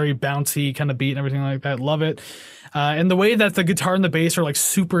very, very bouncy kind of beat and everything like that. Love it. And the way that the guitar and the bass are like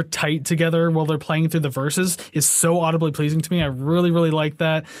super tight together while they're playing through the verses is so audibly pleasing to me. I really, really like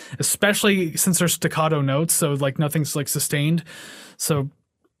that, especially since there's staccato notes, so like nothing's like sustained. So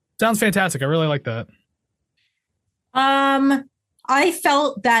sounds fantastic. I really like that. I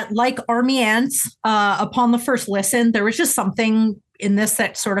felt that, like Army Ants, upon the first listen, there was just something in this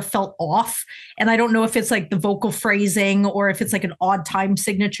that sort of felt off. And I don't know if it's like the vocal phrasing or if it's like an odd time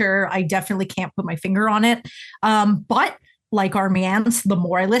signature. I definitely can't put my finger on it. But like Army Ants, the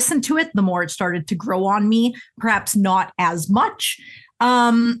more I listened to it, the more it started to grow on me. Perhaps not as much.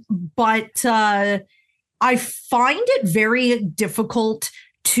 But I find it very difficult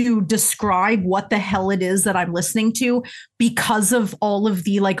to describe what the hell it is that I'm listening to because of all of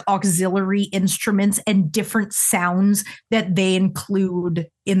the like auxiliary instruments and different sounds that they include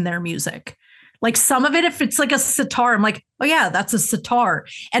in their music. Like some of it, if it's like a sitar, I'm like, oh yeah, that's a sitar.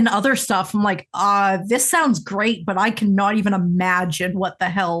 And other stuff, I'm like, this sounds great, but I cannot even imagine what the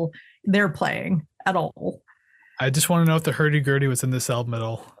hell they're playing at all. I just want to know if the hurdy-gurdy was in this album at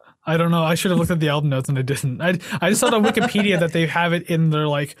all. I don't know. I should have looked at the album notes and I didn't. I just saw on Wikipedia that they have it in their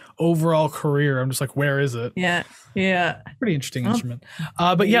like overall career. I'm just like, where is it? Yeah. Pretty interesting instrument.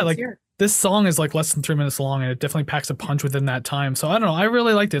 But yeah, like this song is like less than 3 minutes long and it definitely packs a punch within that time. So I don't know. I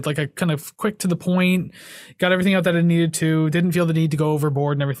really liked it. Like I kind of quick to the point, got everything out that I needed to, didn't feel the need to go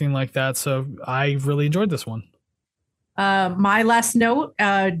overboard and everything like that. So I really enjoyed this one. My last note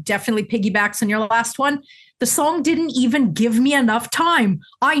definitely piggybacks on your last one. The song didn't even give me enough time.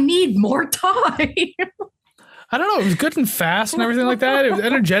 I need more time. I don't know. It was good and fast and everything like that. It was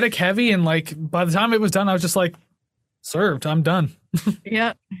energetic, heavy, and like by the time it was done, I was just like, served. I'm done.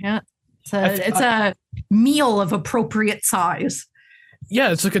 Yeah. It's a meal of appropriate size.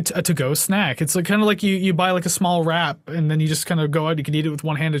 Yeah, it's like a to-go snack. It's like kind of like you buy like a small wrap and then you just kind of go out. You can eat it with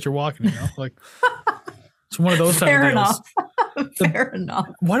one hand as you're walking. You know, like it's one of those type of deals. Fair enough.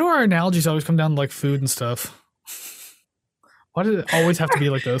 Why do our analogies always come down to like food and stuff? Why did it always have to be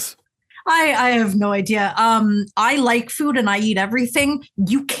like this? I have no idea. I like food and I eat everything.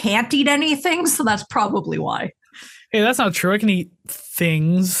 You can't eat anything, so that's probably why. Hey, that's not true. I can eat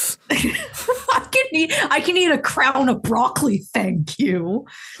things. I can eat a crown of broccoli, thank you.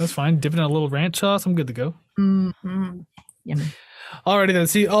 That's fine. Dip it in a little ranch sauce. I'm good to go. Mm-hmm. Yeah. Alrighty then.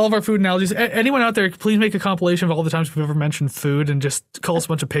 See all of our food analogies. Anyone out there, please make a compilation of all the times we've ever mentioned food and just call us a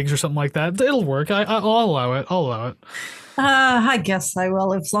bunch of pigs or something like that. It'll work. I'll allow it. I guess I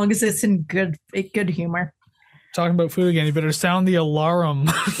will, as long as it's in good humor. Talking about food again, you better sound the alarm.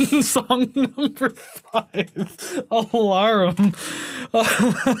 Song number 5. Alarm.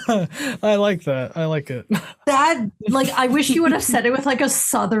 I like that. I like it. That, like, I wish you would have said it with like a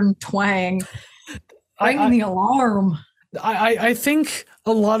southern twang. Ring the alarm. I think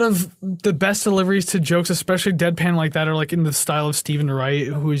a lot of the best deliveries to jokes, especially deadpan like that, are like in the style of Stephen Wright,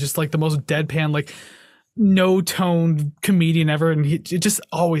 who is just like the most deadpan, like no tone comedian ever, and it just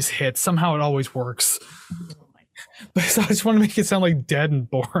always hits. Somehow it always works. But so I just want to make it sound like dead and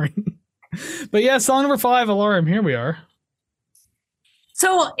boring. But yeah, song number 5, Alarm. Here we are.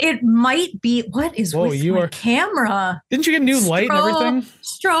 So it might be, what is with my camera? Didn't you get a new light and everything?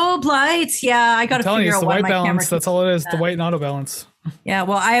 Strobe lights. Yeah, I got to figure out why my balance. That's all it is. Yeah. The white and auto balance. Yeah,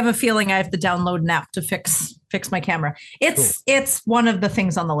 well, I have a feeling I have to download an app to fix my camera. It's one of the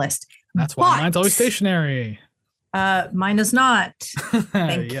things on the list. That's why mine's always stationary. Mine is not.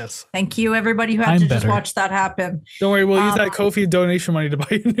 Yes. Thank you, everybody who had to just watch that happen. Don't worry, we'll use that Ko-fi donation money to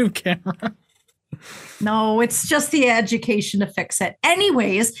buy a new camera. No, it's just the education to fix it.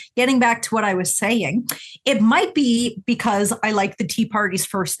 Anyways, getting back to what I was saying, it might be because I like the Tea Party's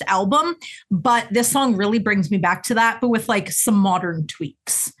first album, but this song really brings me back to that, but with like some modern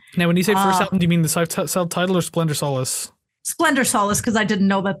tweaks. Now, when you say first album, do you mean the self-titled or Splendor Solace? Splendor Solace, because I didn't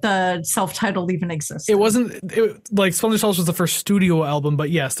know that the self-titled even existed. It wasn't like Splendor Solace was the first studio album,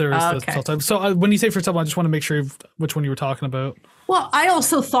 but yes, there is the self-titled. So when you say first album, I just want to make sure which one you were talking about. Well, I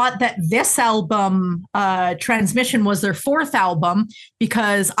also thought that this album, Transmission, was their 4th album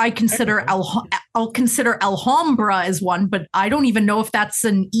because I'll consider Alhambra as one, but I don't even know if that's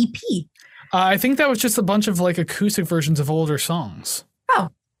an EP. I think that was just a bunch of like acoustic versions of older songs. Oh,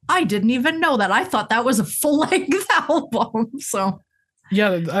 I didn't even know that. I thought that was a full-length album. So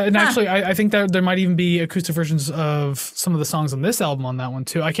yeah, and actually, I think that there might even be acoustic versions of some of the songs on this album on that one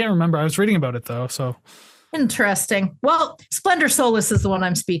too. I can't remember. I was reading about it though, so Interesting. Well, Splendor Solus is the one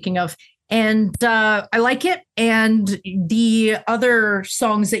I'm speaking of. And I like it. And the other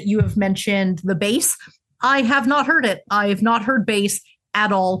songs that you have mentioned, the bass, I have not heard it. I have not heard bass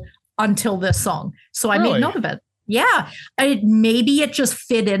at all until this song. So I made note of it. Yeah. Maybe it just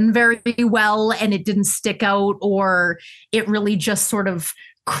fit in very well and it didn't stick out, or it really just sort of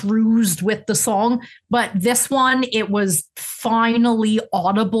cruised with the song. But this one, it was finally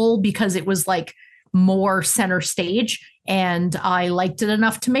audible because it was like more center stage, and I liked it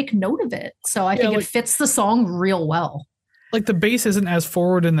enough to make note of it. So I think it fits the song real well. Like the bass isn't as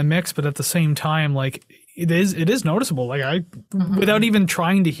forward in the mix, but at the same time, like it is noticeable. Like without even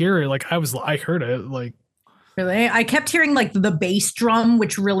trying to hear it, like I heard it. Like really, I kept hearing like the bass drum,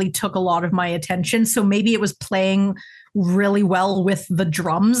 which really took a lot of my attention. So maybe it was playing really well with the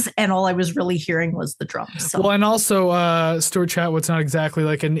drums, and all I was really hearing was the drums. So. Well, and also Stuart Chatwood's not exactly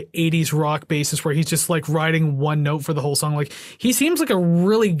like an 80s rock bassist where he's just like writing one note for the whole song. Like he seems like a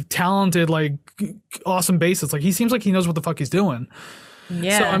really talented, like awesome bassist. Like he seems like he knows what the fuck he's doing.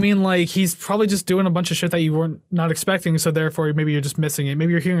 Yeah. So I mean, like he's probably just doing a bunch of shit that you weren't not expecting. So therefore, maybe you're just missing it.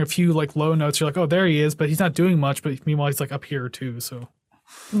 Maybe you're hearing a few like low notes. You're like, oh, there he is, but he's not doing much. But meanwhile, he's like up here too. So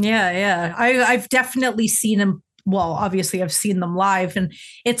yeah. I've definitely seen him. Well, obviously I've seen them live, and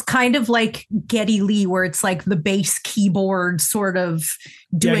it's kind of like Geddy Lee, where it's like the bass keyboard sort of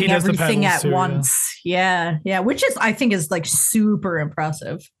doing everything at once. Yeah. Which is, I think, is like super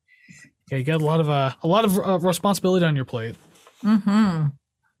impressive. Yeah, you got a lot of responsibility on your plate. Mm-hmm.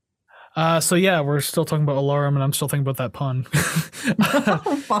 So yeah, we're still talking about Alarum, and I'm still thinking about that pun.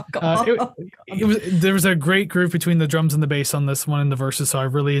 Fuck off. There was a great groove between the drums and the bass on this one in the verses, so I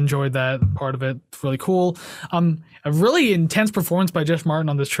really enjoyed that part of it. It's really cool. A really intense performance by Jeff Martin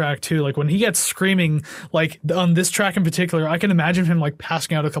on this track too. Like when he gets screaming, like on this track in particular, I can imagine him like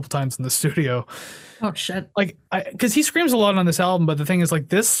passing out a couple times in the studio. Oh shit! Like, because he screams a lot on this album, but the thing is, like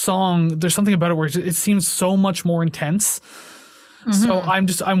this song, there's something about it where it seems so much more intense.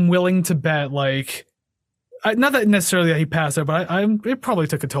 Mm-hmm. So I'm willing to bet, like, not that necessarily that he passed out, but it probably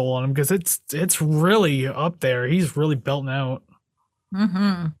took a toll on him because it's really up there. He's really belting out.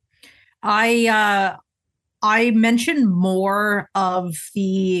 Mm-hmm. I mentioned more of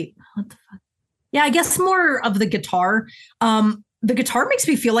the what the fuck? Yeah, I guess more of the guitar. The guitar makes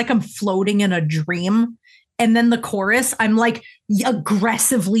me feel like I'm floating in a dream. And then the chorus, I'm like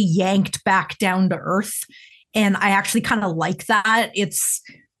aggressively yanked back down to earth. And I actually kind of like that. It's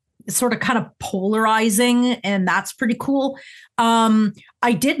sort of kind of polarizing, and that's pretty cool.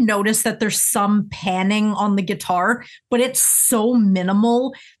 I did notice that there's some panning on the guitar, but it's so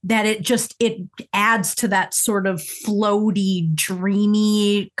minimal that it adds to that sort of floaty,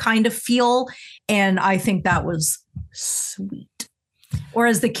 dreamy kind of feel. And I think that was sweet. Or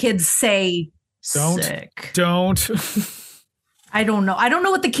as the kids say, sick. Don't. I don't know. I don't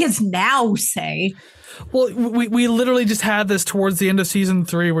know what the kids now say. Well, we literally just had this towards the end of season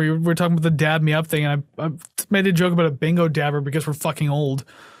 3 where we're talking about the dab me up thing, and I made a joke about a bingo dabber because we're fucking old.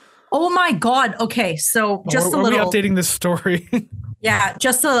 Oh my God. Okay. So just a little. Are we updating this story? Yeah,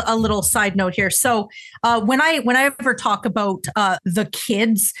 just a little side note here. So when I ever talk about the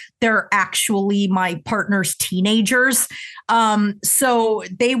kids, they're actually my partner's teenagers. So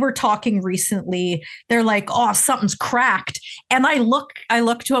they were talking recently. They're like, "Oh, something's cracked," and I look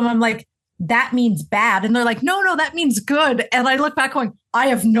to them. I'm like, "That means bad," and they're like, "No, that means good." And I look back, going, "I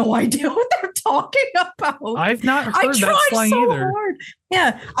have no idea what they're talking about." I've not heard that slang either. Hard.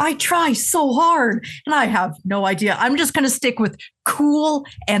 Yeah, I try so hard, and I have no idea. I'm just going to stick with cool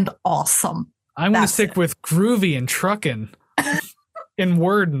and awesome. I'm going to stick with groovy and trucking, and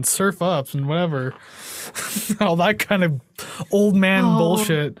word and surf ups and whatever, all that kind of old man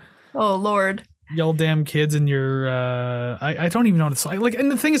bullshit. Oh Lord. Y'all damn kids and your I don't even know what it's like. And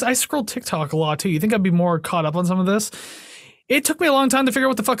the thing is, I scroll TikTok a lot too. You think I'd be more caught up on some of this? It took me a long time to figure out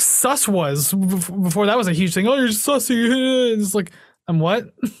what the fuck sus was before that was a huge thing. Oh, you're sussy. It's like, I'm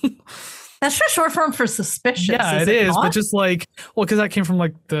what? That's just short form for suspicious. Yeah, it is, but just like, well, because that came from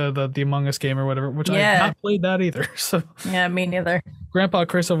like the Among Us game or whatever, which I have not played that either. So yeah, me neither. Grandpa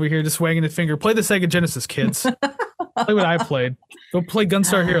Chris over here just wagging his finger. Play the Sega Genesis, kids. Play what I played. Go play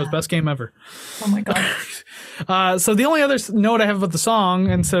Gunstar Heroes, best game ever. Oh my God. So the only other note I have about the song,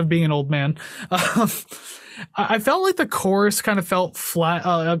 instead of being an old man, I felt like the chorus kind of felt flat.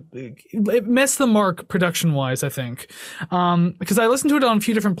 It missed the mark production-wise, I think. Because I listened to it on a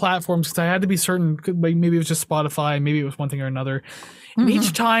few different platforms because I had to be certain, maybe it was just Spotify, maybe it was one thing or another. And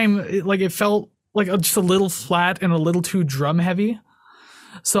each time, it felt like just a little flat and a little too drum heavy.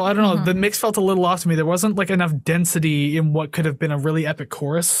 So I don't know. The mix felt a little off to me. There wasn't like enough density in what could have been a really epic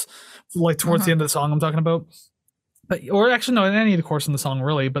chorus, like towards the end of the song I'm talking about. But or actually no, any of the chorus in the song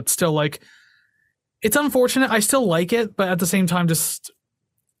really. But still, like, it's unfortunate. I still like it, but at the same time, just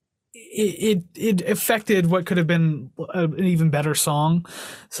it affected what could have been an even better song.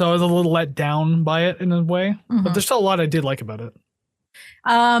 So I was a little let down by it in a way. But there's still a lot I did like about it.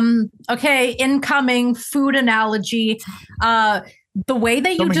 Okay, incoming food analogy. The way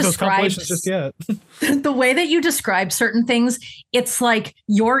that you describe just yet. The way that you describe certain things, it's like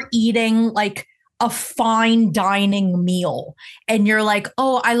you're eating like a fine dining meal and you're like,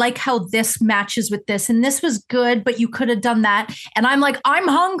 oh, I like how this matches with this and this was good, but you could have done that. And I'm like, I'm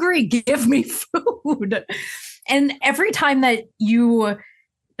hungry, give me food. And every time that you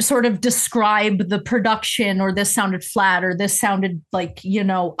sort of describe the production, or this sounded flat, or this sounded like, you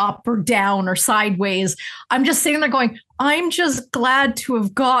know, up or down or sideways, I'm just sitting there going, I'm just glad to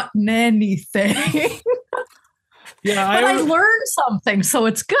have gotten anything. Yeah, but I learned something, so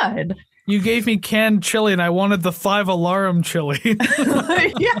it's good. You gave me canned chili and I wanted the 5-alarm chili.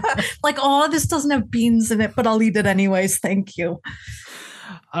 Yeah, like, oh, this doesn't have beans in it, but I'll eat it anyways, thank you.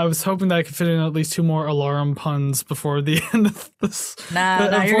 I was hoping that I could fit in at least 2 more alarm puns before the end of this.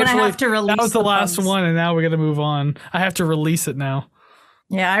 Nah, you're going to have to release. That was the last one, and now we're going to move on. I have to release it now.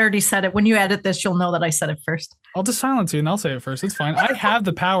 Yeah, I already said it. When you edit this, you'll know that I said it first. I'll just silence you, and I'll say it first. It's fine. I have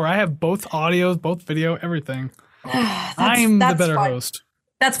the power. I have both audios, both video, everything. I'm the better host.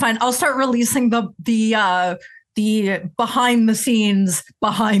 That's fine. I'll start releasing the behind the scenes.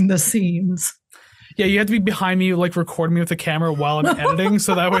 Yeah, you have to be behind me, like recording me with the camera while I'm editing,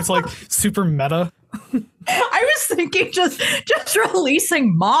 so that way it's like super meta. I was thinking just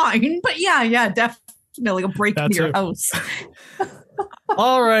releasing mine, but yeah, definitely a break into your house.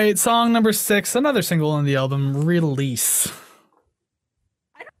 All right, song number 6, another single on the album, Release.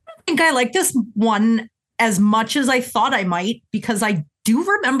 I don't think I like this one as much as I thought I might, because I do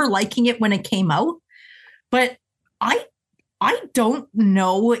remember liking it when it came out, but I don't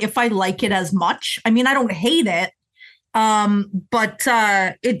know if I like it as much. I mean, I don't hate it, but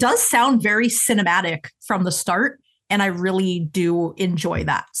it does sound very cinematic from the start, and I really do enjoy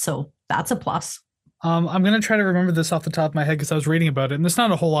that. So that's a plus. I'm going to try to remember this off the top of my head because I was reading about it, and there's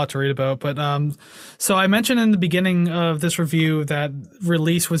not a whole lot to read about. But so I mentioned in the beginning of this review that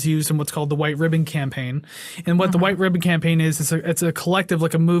Release was used in what's called the White Ribbon Campaign. And what the White Ribbon Campaign is it's a collective,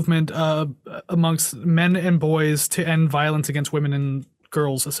 like a movement amongst men and boys to end violence against women and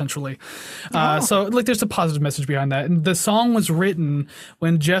girls, essentially. So like there's a positive message behind that. And the song was written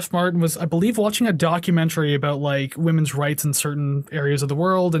when Jeff Martin was, I believe, watching a documentary about like women's rights in certain areas of the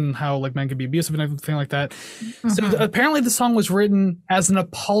world and how like men can be abusive and everything like that. So apparently the song was written as an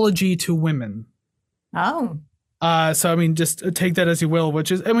apology to women. So I mean, just take that as you will, which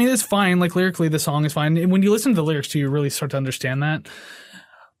is, I mean, it's fine. Like lyrically, the song is fine. And when you listen to the lyrics too, you really start to understand that.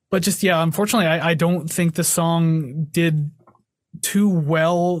 But just, yeah, unfortunately, I don't think the song did too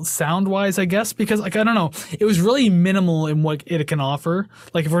well sound wise, I guess, because like I don't know, it was really minimal in what it can offer.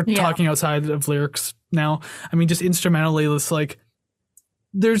 Like if we're talking outside of lyrics now, I mean, just instrumentally, it's like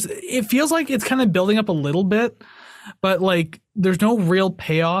it feels like it's kind of building up a little bit, but like there's no real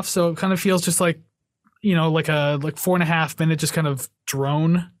payoff, so it kind of feels just like, you know, like a 4.5 minute just kind of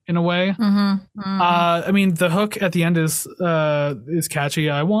drone in a way. I mean, the hook at the end is catchy.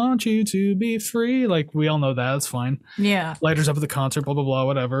 I want you to be free. Like we all know that. It's fine. Yeah. Lighters up at the concert, blah, blah, blah,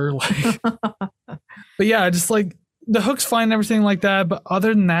 whatever. Like, but yeah, just like the hook's fine and everything like that. But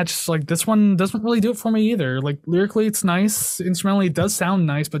other than that, just like this one doesn't really do it for me either. Like lyrically, it's nice. Instrumentally, it does sound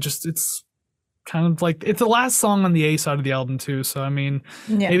nice, but just it's kind of like it's the last song on the A side of the album too. So I mean,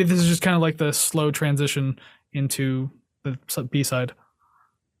 maybe this is just kind of like the slow transition into the B side.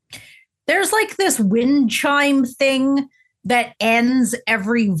 There's like this wind chime thing that ends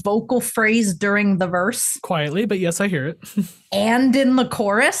every vocal phrase during the verse. Quietly, but yes, I hear it. And in the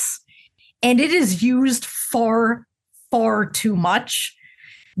chorus. And it is used far, far too much.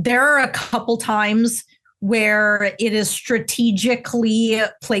 There are a couple times where it is strategically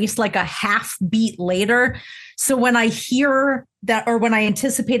placed like a half beat later. So when I hear that, or when I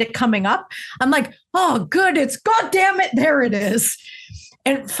anticipate it coming up, I'm like, oh, good. It's goddamn it. There it is.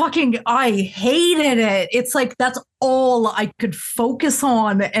 And fucking, I hated it. It's like, that's all I could focus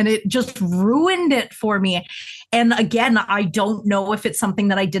on. And it just ruined it for me. And again, I don't know if it's something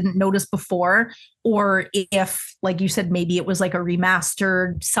that I didn't notice before, or if, like you said, maybe it was like a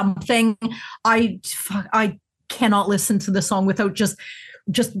remastered something. I cannot listen to the song without just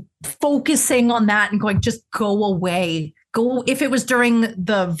focusing on that and going, just go away. Go. If it was during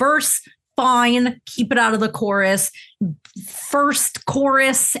the verse, fine, keep it out of the chorus, first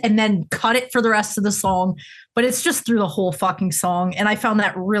chorus, and then cut it for the rest of the song. But it's just through the whole fucking song. And I found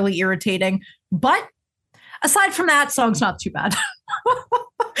that really irritating. But aside from that, song's not too bad.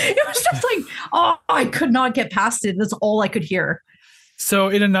 It was just like, oh, I could not get past it. That's all I could hear. So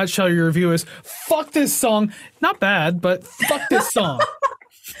in a nutshell, your review is, fuck this song. Not bad, but fuck this song.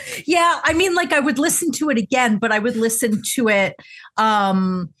 Yeah, I mean, like I would listen to it again, but I would listen to it,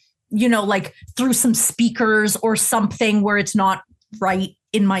 like through some speakers or something where it's not right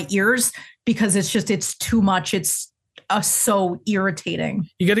in my ears, because it's too much. It's so irritating.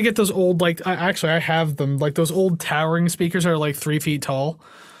 You got to get those old, like, I have them, like those old towering speakers are like 3 feet tall.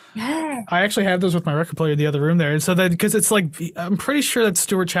 Yeah. I actually have those with my record player in the other room there. And so that, because it's like, I'm pretty sure that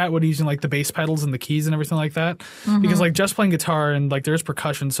Stuart Chatwood using like the bass pedals and the keys and everything like that. Mm-hmm. Because like just playing guitar and like there's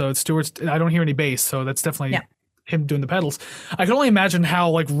percussion. So it's Stuart's, I don't hear any bass. So that's definitely him doing the pedals. I can only imagine how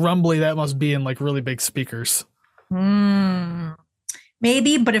like rumbly that must be in like really big speakers. Maybe,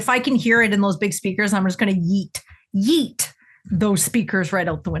 but if I can hear it in those big speakers, I'm just going to yeet those speakers right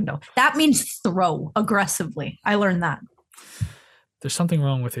out the window. That means throw aggressively. I learned that. There's something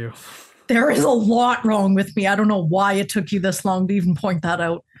wrong with you. There is a lot wrong with me. I don't know why it took you this long to even point that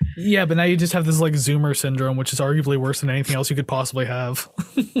out. Yeah, but now you just have this like Zoomer syndrome, which is arguably worse than anything else you could possibly have.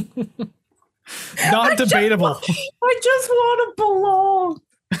 Not debatable. I just want to belong.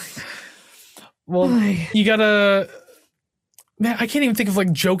 Well, you gotta... Man, I can't even think of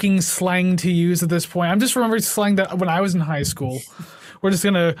like joking slang to use at this point. I'm just remembering slang that when I was in high school. We're just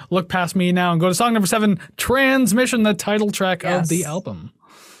going to look past me now and go to song number 7, Transmission, the title track of the album.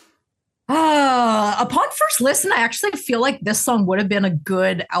 Upon first listen, I actually feel like this song would have been a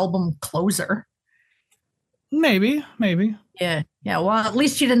good album closer. Maybe. Yeah. Well, at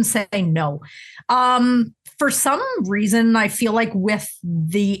least you didn't say no. For some reason, I feel like with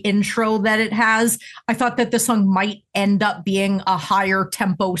the intro that it has, I thought that this song might end up being a higher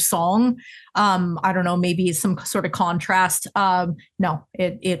tempo song. I don't know, maybe some sort of contrast. No,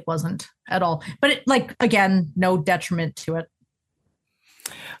 it wasn't at all. But it, like, again, no detriment to it.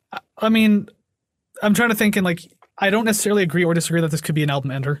 I mean, I'm trying to think, and like, I don't necessarily agree or disagree that this could be an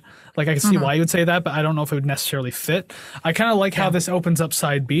album ender. Like, I can see why you would say that, but I don't know if it would necessarily fit. I kind of like how this opens up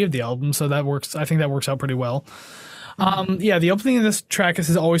side B of the album, so that works. I think that works out pretty well. The opening of this track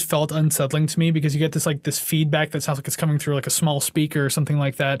has always felt unsettling to me because you get this feedback that sounds like it's coming through like a small speaker or something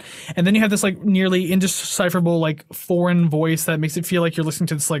like that, and then you have this like nearly indecipherable like foreign voice that makes it feel like you're listening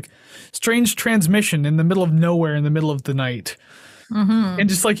to this like strange transmission in the middle of nowhere in the middle of the night. And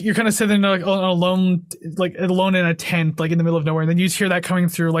just like you're kind of sitting there like alone in a tent, like in the middle of nowhere, and then you just hear that coming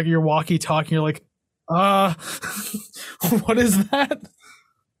through like your walkie-talkie. You're like, what is that?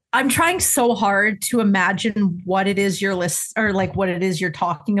 I'm trying so hard to imagine what it is you're what it is you're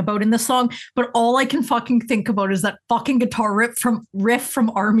talking about in the song, but all I can fucking think about is that fucking guitar riff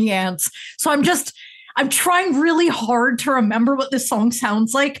from Army Ants. So I'm trying really hard to remember what this song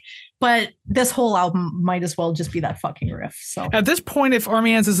sounds like. But this whole album might as well just be that fucking riff. So at this point, if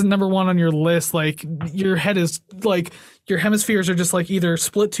Army Ants isn't number 1 on your list, like your head is like your hemispheres are just like either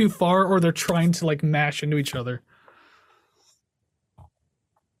split too far or they're trying to like mash into each other.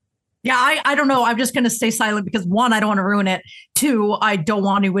 Yeah, I don't know. I'm just going to stay silent because 1, I don't want to ruin it. 2, I don't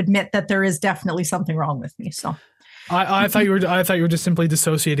want to admit that there is definitely something wrong with me. So I thought you were just simply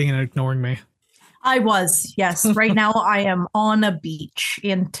dissociating and ignoring me. I was, yes. Right now I am on a beach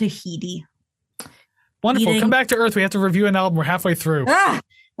in Tahiti. Wonderful. Come back to Earth. We have to review an album. We're halfway through.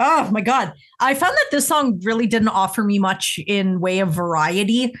 Oh my God. I found that this song really didn't offer me much in way of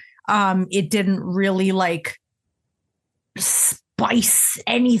variety. It didn't really like spice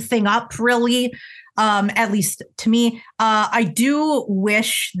anything up really. At least to me. I do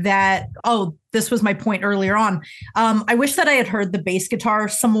wish that, this was my point earlier on. I wish that I had heard the bass guitar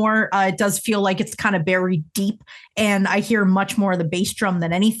some more. It does feel like it's kind of buried deep, and I hear much more of the bass drum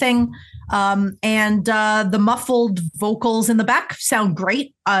than anything. And the muffled vocals in the back sound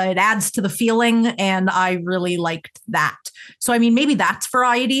great. It adds to the feeling, and I really liked that. So, I mean, maybe that's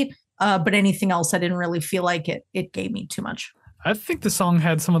variety, but anything else, I didn't really feel like it gave me too much. I think the song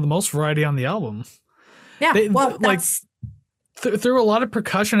had some of the most variety on the album. Yeah, through a lot of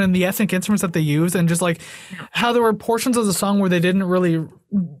percussion and the ethnic instruments that they used, and just like how there were portions of the song where they didn't really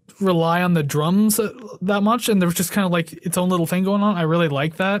rely on the drums that much, and there was just kind of like its own little thing going on. I really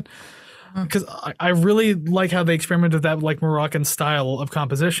like that because I really like how they experimented with that like Moroccan style of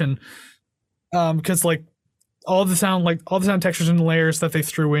composition. Because like all the sound textures and layers that they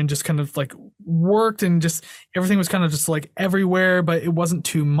threw in just kind of like worked, and just everything was kind of just like everywhere, but it wasn't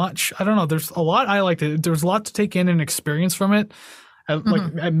too much. I don't know. There's a lot I liked it. There was a lot to take in and experience from it.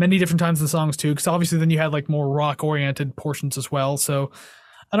 at many different times in the songs too, because obviously then you had like more rock oriented portions as well. So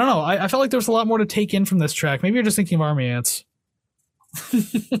I don't know. I felt like there was a lot more to take in from this track. Maybe you're just thinking of Army Ants.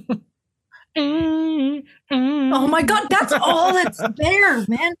 Oh my God, that's all that's there,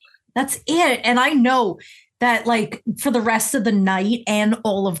 man. That's it. And I know that like for the rest of the night and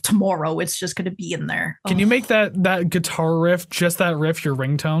all of tomorrow, it's just going to be in there. Can you make that guitar riff, just that riff, your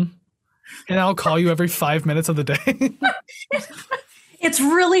ringtone? And I'll call you every 5 minutes of the day. It's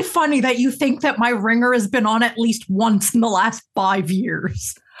really funny that you think that my ringer has been on at least once in the last 5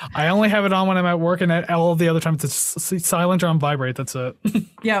 years. I only have it on when I'm at work, and all the other times it's silent or on vibrate. That's it.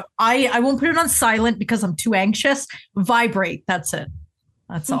 Yeah, I won't put it on silent because I'm too anxious. Vibrate, that's it.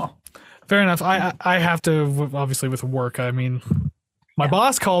 That's all. Fair enough. I have to, obviously with work, I mean, my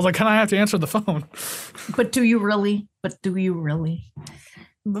boss calls, I kind of have to answer the phone. But do you really?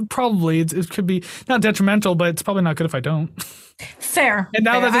 Probably. It could be not detrimental, but it's probably not good if I don't. Fair. And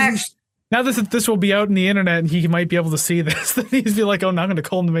now this will be out in the internet and he might be able to see this, then he'd be like, oh, now I'm going to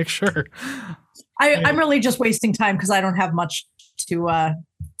call him to make sure. I'm really just wasting time because I don't have much to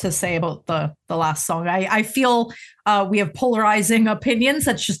say about the last song. I feel we have polarizing opinions.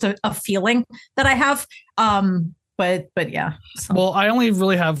 That's just a feeling that I have. But yeah. So. Well, I only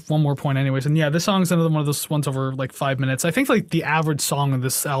really have one more point anyways. And yeah, this song's another one of those ones over like 5 minutes. I think like the average song of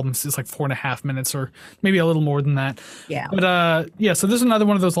this album is like 4.5 minutes or maybe a little more than that. Yeah. But yeah, so this is another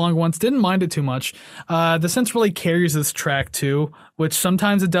one of those long ones. Didn't mind it too much. The synth really carries this track too, which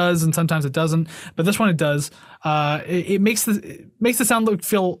sometimes it does and sometimes it doesn't. But this one it does. It makes the sound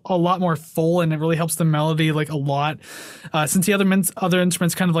feel a lot more full, and it really helps the melody like a lot. Since the other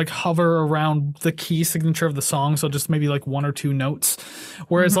instruments kind of like hover around the key signature of the song, so just maybe like one or two notes,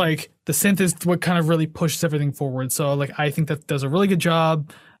 whereas like the synth is what kind of really pushes everything forward. So like I think that does a really good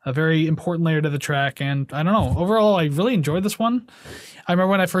job. A very important layer to the track, and I don't know. Overall, I really enjoyed this one. I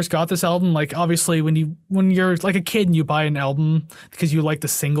remember when I first got this album, like obviously when you're like a kid and you buy an album because you like the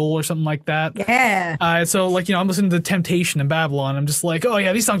single or something like that. Yeah. So like, you know, I'm listening to Temptation and Babylon. I'm just like, oh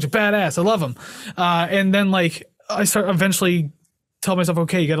yeah, these songs are badass. I love them. And then like I start eventually tell myself,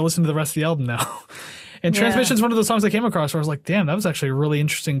 okay, you got to listen to the rest of the album now. And Transmission is one of those songs I came across where I was like, damn, that was actually a really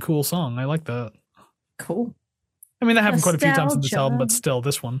interesting, cool song. I like that. Cool. I mean, that happened quite a few times in this album, but still,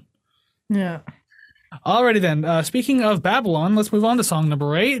 this one. Yeah. Alrighty then. Speaking of Babylon, let's move on to song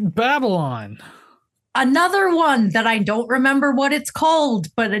number 8, Babylon. Another one that I don't remember what it's called,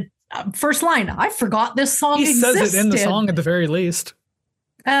 but first line, I forgot this song existed. He says it in the song at the very least.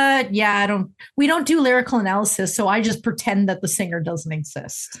 Yeah, we don't do lyrical analysis, so I just pretend that the singer doesn't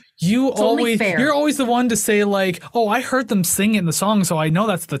exist. You're always the one to say like, oh, I heard them sing it in the song, so I know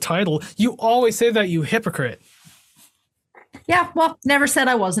that's the title. You always say that, you hypocrite. Yeah, well, never said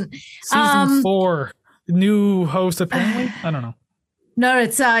I wasn't. Season 4, new host apparently. I don't know. No,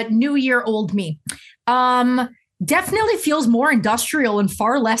 it's New Year, Old Me. Definitely feels more industrial and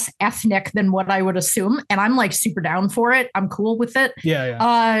far less ethnic than what I would assume, and I'm like super down for it. I'm cool with it.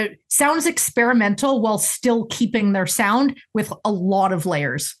 Yeah. Sounds experimental while still keeping their sound with a lot of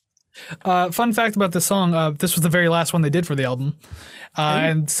layers. Fun fact about this song, this was the very last one they did for the album.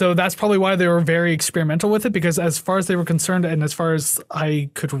 And so that's probably why they were very experimental with it, because as far as they were concerned and as far as I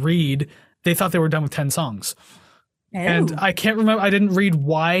could read, they thought they were done with 10 songs. Oh. And I can't remember, I didn't read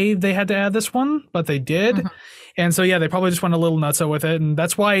why they had to add this one, but they did. Mm-hmm. And so, yeah, they probably just went a little nutso with it. And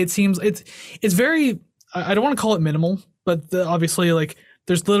that's why it seems it's very, I don't want to call it minimal, but obviously like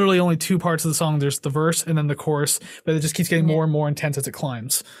there's literally only 2 parts of the song. There's the verse and then the chorus, but it just keeps getting more and more intense as it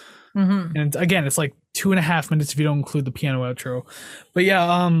climbs. Mm-hmm. And again, it's like 2.5 minutes if you don't include the piano outro. But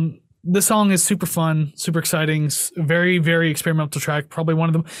yeah, the song is super fun, super exciting, very, very experimental track. Probably one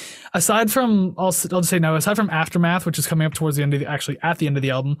of them, aside from, I'll just say now, aside from Aftermath, which is coming up towards the end of at the end of the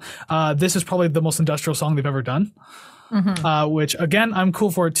album, this is probably the most industrial song they've ever done. Mm-hmm. Which again, I'm cool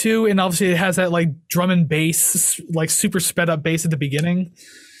for it too. And obviously it has that like drum and bass, like super sped up bass at the beginning.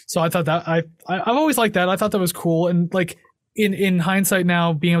 So I thought that I've always liked that. I thought that was cool. And like, in hindsight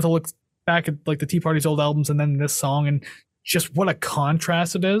now, being able to look back at like the Tea Party's old albums and then this song and just what a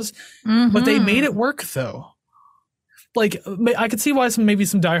contrast it is. Mm-hmm. But they made it work though. Like I could see why maybe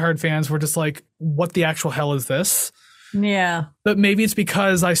some diehard fans were just like, what the actual hell is this? Yeah. But maybe it's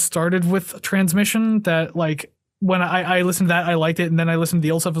because I started with Transmission that like when I listened to that, I liked it. And then I listened to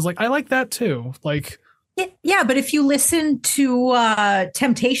the old stuff, I was like, I like that too. Like, yeah, but if you listen to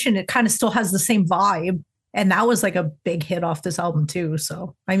Temptation, it kind of still has the same vibe. And that was like a big hit off this album too.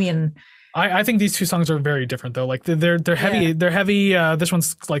 So, I mean, I think these two songs are very different though. Like they're heavy. Yeah. They're heavy. This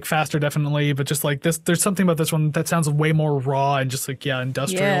one's like faster, definitely. But just like this, there's something about this one that sounds way more raw and just like,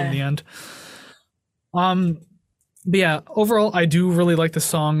 industrial in the end. But yeah, overall, I do really like the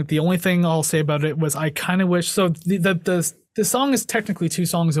song. The only thing I'll say about it was I kind of wish. So the song is technically two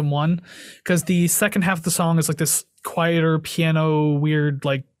songs in one, because the second half of the song is like this quieter piano, weird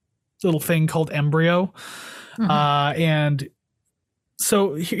like little thing called Embryo, and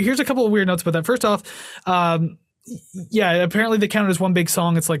so here's a couple of weird notes about that. First off, yeah, apparently they count it as one big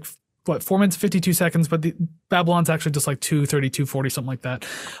song. It's like what 4 minutes 52 seconds, but the Babylon's actually just like 2:30, 2:40, something like that.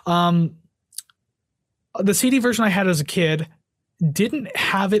 The CD version I had as a kid didn't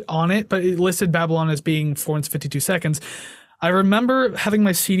have it on it, but it listed Babylon as being 4 minutes 52 seconds. I remember having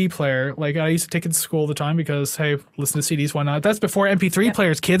my CD player, like I used to take it to school all the time because, hey, listen to CDs, why not? That's before MP3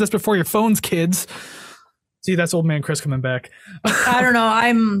 players, kids. That's before your phones, kids. See, that's old man Chris coming back. I don't know.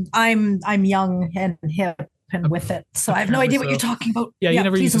 I'm young and hip and with it, so I have no idea what you're talking about. Yeah, you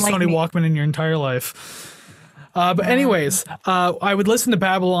never used a Sony Walkman in your entire life. But anyways, I would listen to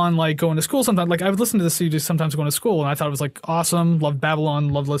Babylon like going to school sometimes. Like I would listen to the CD sometimes going to school, and I thought it was like awesome. Loved Babylon,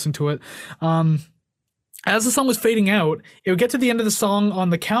 loved listening to it. As the song was fading out, it would get to the end of the song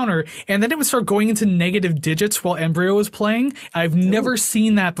on the counter, and then it would start going into negative digits while Embryo was playing. I've never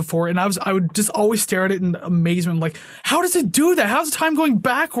seen that before, and I would just always stare at it in amazement, like, how does it do that? How's time going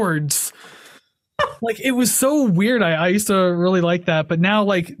backwards? Like, it was so weird. I used to really like that, but now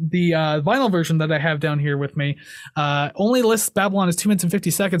like the vinyl version that I have down here with me only lists Babylon as 2 minutes and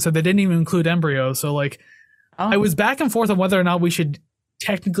 50 seconds, so they didn't even include Embryo. So like, I was back and forth on whether or not we should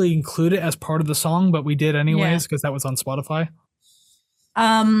technically include it as part of the song, but we did anyways because that was on Spotify.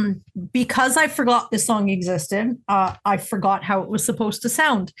 Because I forgot this song existed, I forgot how it was supposed to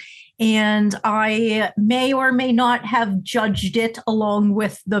sound. And I may or may not have judged it along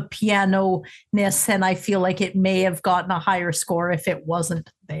with the piano-ness, and I feel like it may have gotten a higher score if it wasn't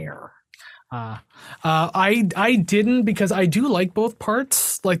there. I didn't, because I do like both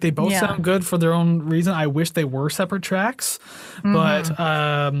parts. Like they both sound good for their own reason. I wish they were separate tracks, but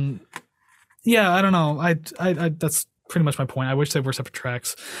yeah, I don't know. I that's pretty much my point. I wish they were separate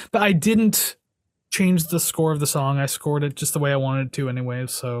tracks, but I didn't change the score of the song. I scored it just the way I wanted it to anyway.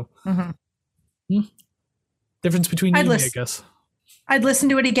 So difference between you and me, I guess. I'd listen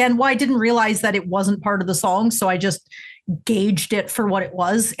to it again. Well, I didn't realize that it wasn't part of the song, so I just gauged it for what it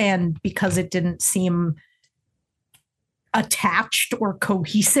was, and because it didn't seem attached or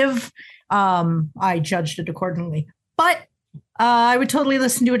cohesive, I judged it accordingly. But I would totally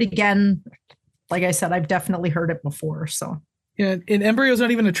listen to it again. Like I said, I've definitely heard it before. So yeah, and Embryo's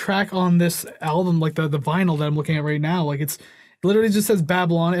not even a track on this album, like the vinyl that I'm looking at right now. Like it literally just says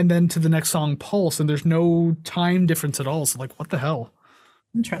Babylon and then to the next song Pulse, and there's no time difference at all. So like, what the hell?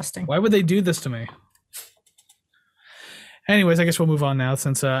 Interesting. Why would they do this to me? Anyways, I guess we'll move on now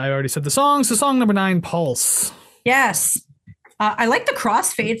since I already said the song. So song number 9, Pulse. Yes. I like the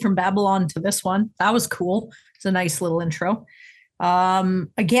crossfade from Babylon to this one. That was cool. It's a nice little intro.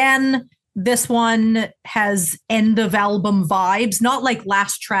 Again, this one has end of album vibes, not like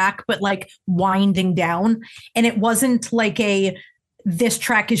last track, but like winding down. And it wasn't like this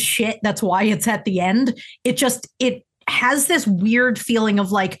track is shit, that's why it's at the end. It has this weird feeling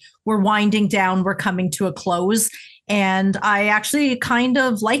of like, we're winding down, we're coming to a close. And I actually kind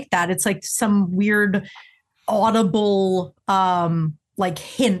of like that. It's like some weird audible like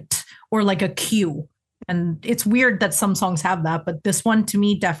hint or like a cue. And it's weird that some songs have that, but this one to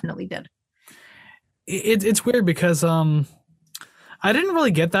me definitely did. It's weird because I didn't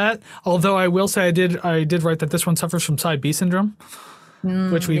really get that. Although I will say I did write that this one suffers from side B syndrome,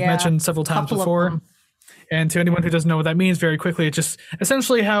 which we've mentioned several times before. And to anyone who doesn't know what that means, very quickly, it's just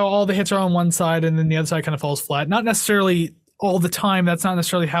essentially how all the hits are on one side and then the other side kind of falls flat. Not necessarily all the time. That's not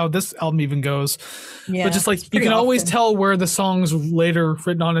necessarily how this album even goes. Yeah, but just like you can always tell where the songs later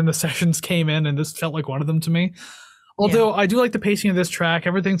written on in the sessions came in, and this felt like one of them to me. Although I do like the pacing of this track.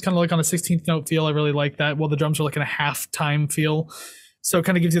 Everything's kind of like on a 16th note feel. I really like that. Well, the drums are like in a half time feel. So it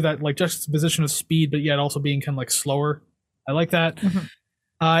kind of gives you that like juxtaposition of speed, but yet also being kind of like slower. I like that.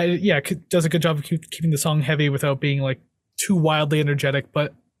 It does a good job of keeping the song heavy without being like too wildly energetic.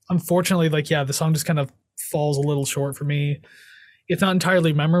 But unfortunately, like, the song just kind of falls a little short for me. It's not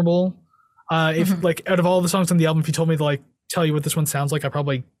entirely memorable. If like out of all the songs on the album, if you told me to like tell you what this one sounds like, I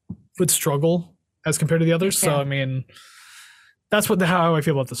probably would struggle as compared to the others. So I mean, that's how I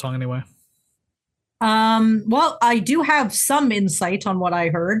feel about the song anyway. Well, I do have some insight on what I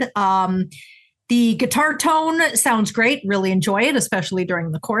heard. The guitar tone sounds great. Really enjoy it, especially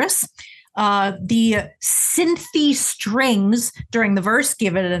during the chorus. The synthy strings during the verse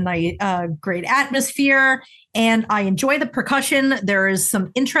give it a great atmosphere, and I enjoy the percussion. There is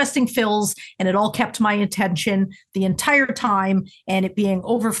some interesting fills, and it all kept my attention the entire time. And it being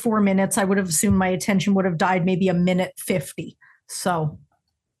over 4 minutes, I would have assumed my attention would have died maybe a minute 50. So,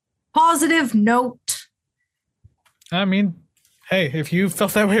 positive note. I mean, hey, if you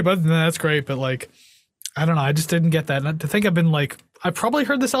felt that way about it, then that's great. But like, I don't know. I just didn't get that. And to think I've probably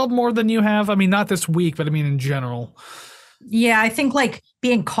heard this album more than you have. I mean, not this week, but I mean in general. Yeah, I think like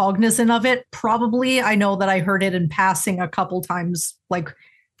being cognizant of it, probably. I know that I heard it in passing a couple times, like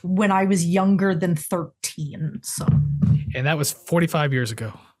when I was younger than 13. So, and that was 45 years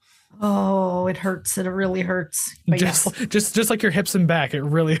ago. Oh, it hurts. It really hurts. But just like your hips and back, it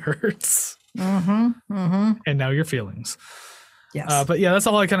really hurts. And now your feelings. Yes. But yeah, that's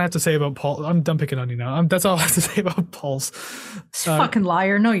all I kind of have to say about Paul. I'm done picking on you now. That's all I have to say about Pulse. Fucking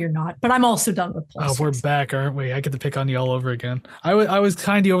liar. No, you're not. But I'm also done with Pulse. Oh, we're back, aren't we? I get to pick on you all over again. I was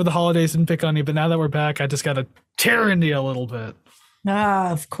kind to you over the holidays and pick on you, but now that we're back, I just got to tear into you a little bit.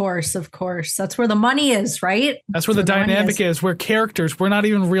 Of course. That's where the money is, right? That's where the dynamic is. We're characters. We're not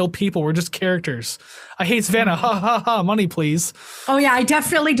even real people. We're just characters. I hate Savannah. Ha ha ha. Money, please. Oh yeah, I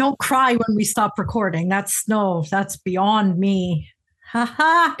definitely don't cry when we stop recording. That's beyond me. Ha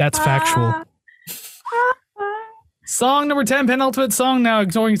ha. That's factual. Song number 10, penultimate song now,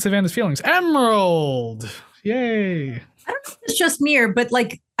 ignoring Savannah's feelings. Emerald. Yay. I don't know if it's just me, but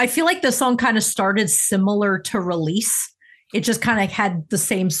like I feel like the song kind of started similar to Release. It just kind of had the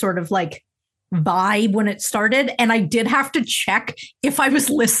same sort of like vibe when it started. And I did have to check if I was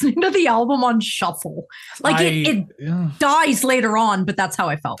listening to the album on shuffle. Like it dies later on, but that's how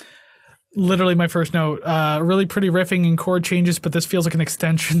I felt. Literally my first note, really pretty riffing and chord changes, but this feels like an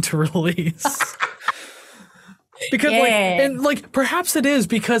extension to Release. Because perhaps it is,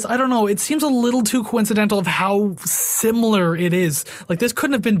 because I don't know, it seems a little too coincidental of how similar it is. Like this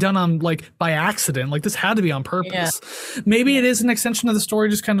couldn't have been done on by accident. Like this had to be on purpose. Yeah. Maybe it is an extension of the story,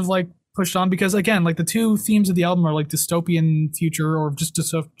 just kind of like pushed on, because again, like the two themes of the album are like dystopian future or just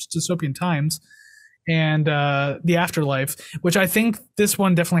dystopian times and the afterlife, which I think this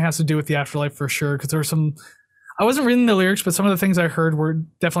one definitely has to do with the afterlife for sure, because there were I wasn't reading the lyrics, but some of the things I heard were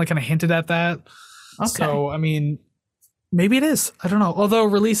definitely kind of hinted at that. Okay. So, I mean, maybe it is. I don't know. Although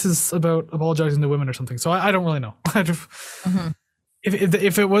Release is about apologizing to women or something. So I don't really know.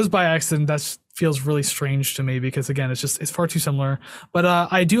 If it was by accident, that feels really strange to me, because again, it's far too similar. But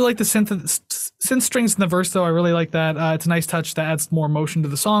I do like the synth strings in the verse, though. I really like that. It's a nice touch that adds more emotion to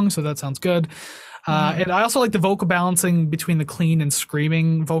the song. So that sounds good. And I also like the vocal balancing between the clean and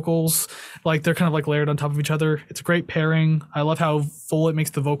screaming vocals. Like they're kind of like layered on top of each other. It's a great pairing. I love how full it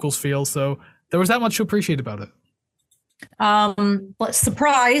makes the vocals feel. So there was that much to appreciate about it. But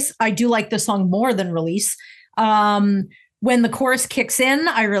surprise, I do like the song more than Release. When the chorus kicks in,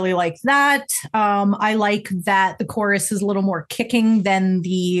 I really like that. I like that the chorus is a little more kicking than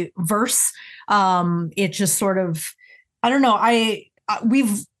the verse. It just sort of, I don't know.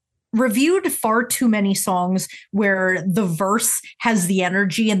 We've reviewed far too many songs where the verse has the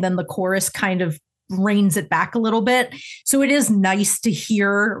energy and then the chorus kind of reins it back a little bit. So it is nice to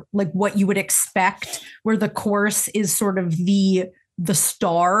hear like what you would expect, where the chorus is sort of the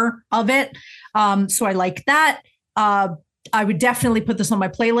star of it. So I like that. I would definitely put this on my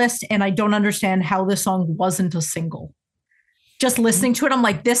playlist, and I don't understand how this song wasn't a single. Just listening to it, I'm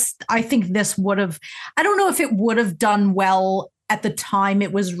like, I think this would have, I don't know if it would have done well at the time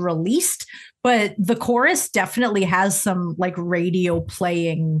it was released, but the chorus definitely has some like radio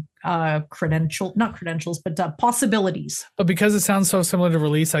playing possibilities. But because it sounds so similar to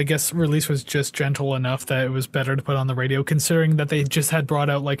Release, I guess Release was just gentle enough that it was better to put on the radio, considering that they just had brought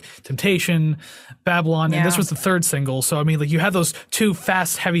out like Temptation, Babylon, and this was the third single. So I mean, like you had those two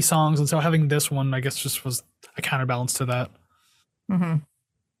fast, heavy songs, and so having this one, I guess, just was a counterbalance to that. Mm-hmm.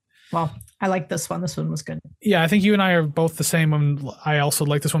 Well, I like this one. This one was good. Yeah, I think you and I are both the same. I also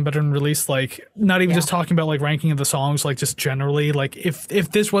like this one better than Release. Like, not even just talking about like ranking of the songs, like just generally. Like, if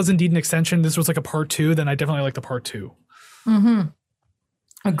this was indeed an extension, this was like a part 2, then I definitely like the part 2. Mm-hmm.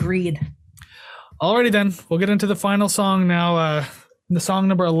 Agreed. Alrighty then, we'll get into the final song now. The song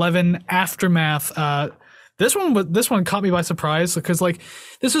number 11, Aftermath. This one caught me by surprise, because like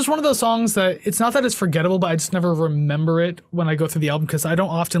this is one of those songs that it's not that it's forgettable, but I just never remember it when I go through the album, because I don't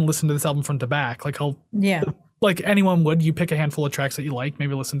often listen to this album front to back. Like like anyone would, you pick a handful of tracks that you like,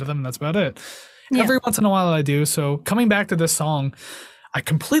 maybe listen to them, and that's about it. Yeah. Every once in a while I do. So coming back to this song, I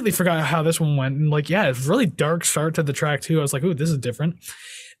completely forgot how this one went, and like it's a really dark start to the track too. I was like, ooh, this is different.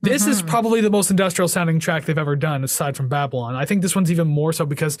 This is probably the most industrial sounding track they've ever done, aside from Babylon. I think this one's even more so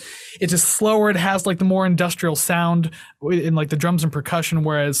because it's just slower. It has like the more industrial sound in like the drums and percussion,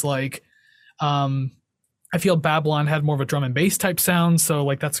 whereas like I feel Babylon had more of a drum and bass type sound, so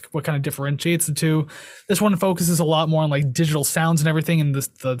like that's what kind of differentiates the two. This one focuses a lot more on like digital sounds and everything, and the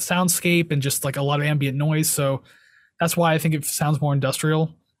soundscape and just like a lot of ambient noise. So that's why I think it sounds more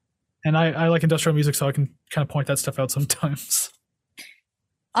industrial. And I like industrial music, so I can kind of point that stuff out sometimes.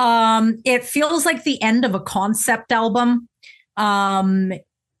 It feels like the end of a concept album.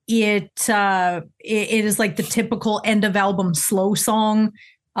 It is like the typical end of album slow song.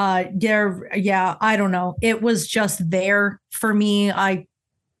 I don't know. It was just there for me. I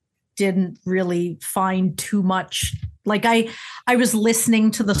didn't really find too much. Like I was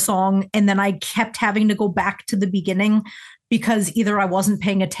listening to the song and then I kept having to go back to the beginning because either I wasn't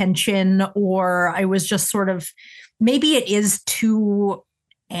paying attention or I was just sort of, maybe it is too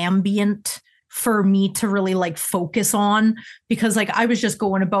ambient for me to really like focus on, because like I was just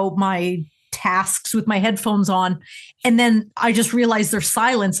going about my tasks with my headphones on, and then I just realized there's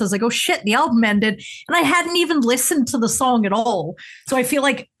silence. I was like, oh shit, the album ended, and I hadn't even listened to the song at all. So I feel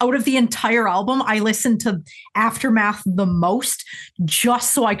like out of the entire album, I listened to Aftermath the most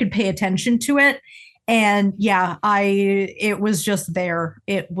just so I could pay attention to it. And yeah, it was just there.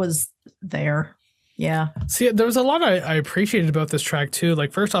 It was there. Yeah. See, there was a lot I appreciated about this track too.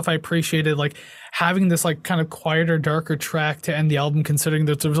 Like, first off, I appreciated like having this like kind of quieter, darker track to end the album, considering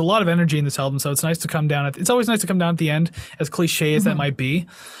that there was a lot of energy in this album. So it's nice to come down it's always nice to come down at the end, as cliche as that might be.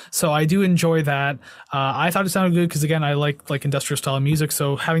 So I do enjoy that. I thought it sounded good because again, I like industrial style music.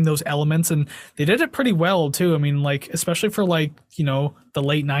 So having those elements, and they did it pretty well too. I mean, like, especially for like, you know, the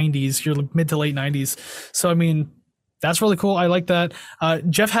late 90s, your mid to late 90s. So I mean, that's really cool. I like that.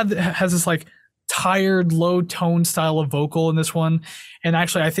 Jeff has this like tired, low tone style of vocal in this one, and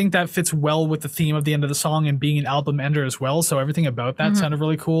actually I think that fits well with the theme of the end of the song and being an album ender as well. So everything about that sounded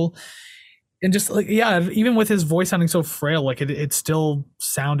really cool. And just like, yeah, even with his voice sounding so frail, like it still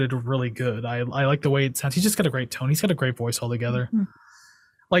sounded really good. I like the way it sounds. He's just got a great tone. He's got a great voice altogether.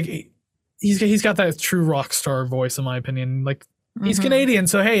 Like he's got that true rock star voice, in my opinion. Like he's Canadian,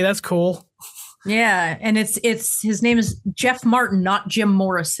 so hey, that's cool. Yeah, and it's his name is Jeff Martin, not Jim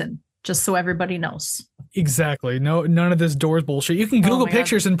Morrison. Just so everybody knows. Exactly. No, none of this Doors bullshit. You can Google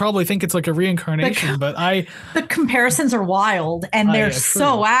pictures and probably think it's like a reincarnation, but the comparisons are wild and they're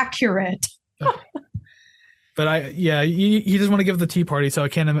so accurate. But he doesn't want to give the Tea Party, so I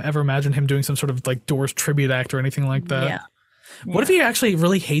can't ever imagine him doing some sort of like Doors tribute act or anything like that. Yeah. What if he actually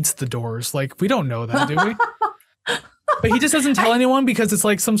really hates the Doors? Like, we don't know that, do we? But he just doesn't tell anyone because it's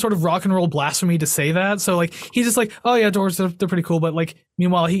like some sort of rock and roll blasphemy to say that. So like he's just like, oh yeah, Doors, they're pretty cool. But like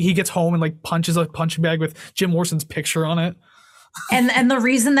meanwhile, he gets home and like punches a punching bag with Jim Morrison's picture on it. And the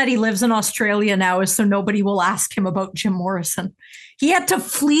reason that he lives in Australia now is so nobody will ask him about Jim Morrison. He had to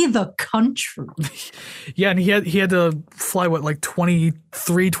flee the country. Yeah, and he had to fly like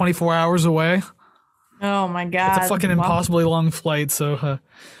 24 hours away. Oh my God. It's a fucking impossibly long flight. So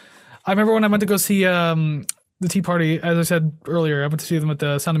I remember when I went to go see the Tea Party, as I said earlier, I went to see them at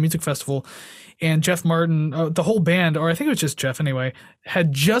the Sound of Music Festival, and Jeff Martin, the whole band, or I think it was just Jeff anyway,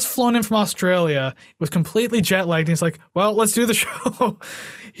 had just flown in from Australia, was completely jet lagged, and he's like, well, let's do the show.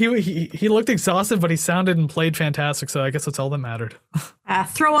 He looked exhausted, but he sounded and played fantastic, so I guess that's all that mattered.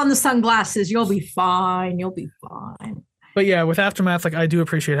 Throw on the sunglasses, you'll be fine, you'll be fine. But yeah, with Aftermath, like I do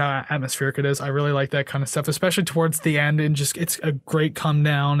appreciate how atmospheric it is. I really like that kind of stuff, especially towards the end, and just it's a great come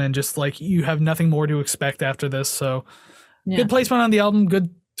down, and just like you have nothing more to expect after this. So good placement on the album,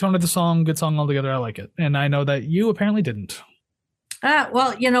 good tone of the song, good song altogether. I like it, and I know that you apparently didn't.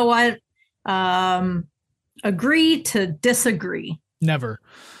 Well, you know what? Agree to disagree. Never.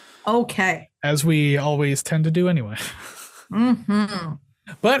 Okay. As we always tend to do anyway.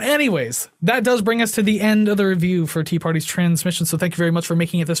 But anyways, that does bring us to the end of the review for Tea Party's Transmission. So thank you very much for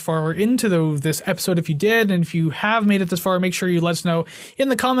making it this far into this episode. If you did, and if you have made it this far, make sure you let us know in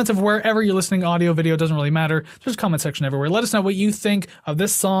the comments of wherever you're listening. Audio, video, doesn't really matter. There's a comment section everywhere. Let us know what you think of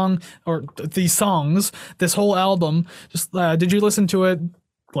this song, or these songs, this whole album. Just did you listen to it?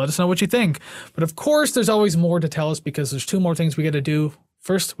 Let us know what you think. But of course, there's always more to tell us, because there's two more things we got to do.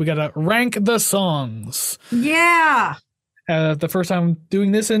 First, we got to rank the songs. Yeah. The first time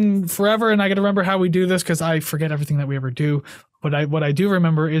doing this in forever, and I got to remember how we do this because I forget everything that we ever do. But what I do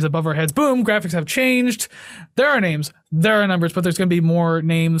remember is above our heads, boom, graphics have changed. There are names, there are numbers, but there's going to be more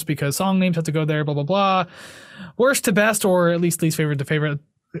names because song names have to go there, blah, blah, blah. Worst to best, or at least least favorite to favorite.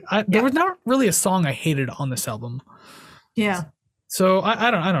 There was not really a song I hated on this album. Yeah. So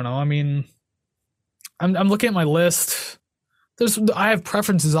I don't know. I mean, I'm looking at my list. I have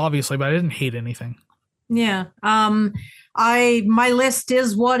preferences, obviously, but I didn't hate anything. Yeah. My list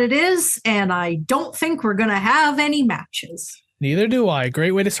is what it is, and I don't think we're gonna have any matches. Neither do I.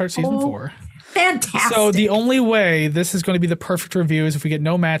 Great way to start season 4. Fantastic. So the only way this is going to be the perfect review is if we get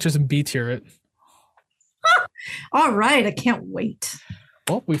no matches and B tier it. All right, I can't wait.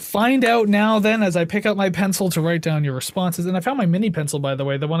 Well, we find out now then as I pick up my pencil to write down your responses. And I found my mini pencil, by the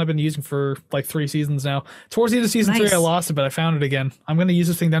way, the one I've been using for like 3 seasons now. Towards the end of season 3, I lost it, but I found it again. I'm going to use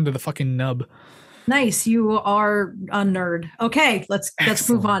this thing down to the fucking nub. Nice. You are a nerd. Okay, let's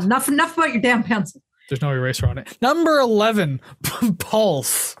move on. Enough about your damn pencil. There's no eraser on it. Number 11,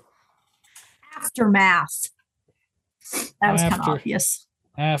 Pulse. Aftermath. That was kind of obvious.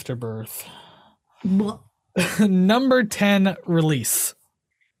 Afterbirth. Blah. Number 10, Release.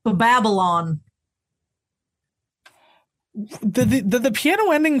 Babylon. Did the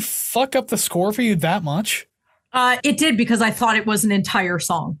piano ending fuck up the score for you that much? It did, because I thought it was an entire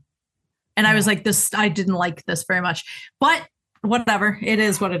song. And I was like, I didn't like this very much. But whatever. It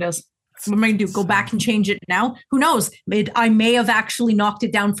is what it is. What am I going to do? Go back and change it now? Who knows? I may have actually knocked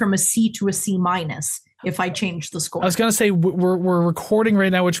it down from a C to a C- if I change the score. I was going to say, we're recording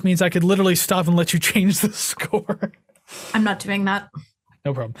right now, which means I could literally stop and let you change the score. I'm not doing that.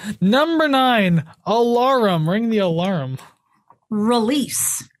 No problem. Number 9, Alarum. Ring the alarm.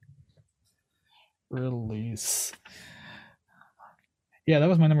 Release. Yeah, that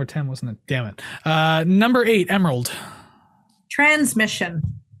was my number 10, wasn't it? Damn it. Number 8, Emerald. Transmission.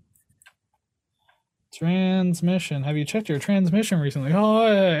 Have you checked your transmission recently? Oh,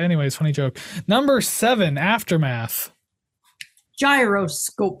 anyways, funny joke. Number 7, Aftermath.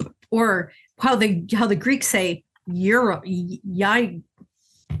 Gyroscope, or how the Greeks say Euroscope.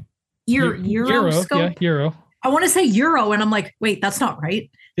 Yeah, Euro. I want to say Euro, and I'm like, wait, that's not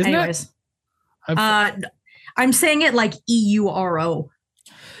right. Isn't Anyways, I'm saying it like EURO.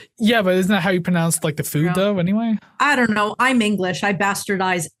 Yeah, but isn't that how you pronounce like the food though? Anyway, I don't know. I'm English. I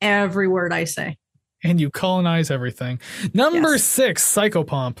bastardize every word I say. And you colonize everything. Number 6,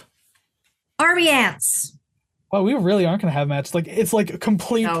 Psychopomp. Army Ants. Well, we really aren't going to have matches. Like, it's like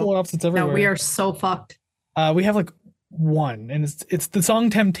complete polar opposites everywhere. No, we are so fucked. We have like 1, and it's the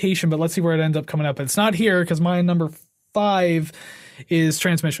song Temptation, but let's see where it ends up coming up. It's not here because my number 5 is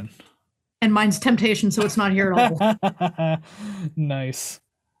Transmission. And mine's Temptation, so it's not here at all. Nice.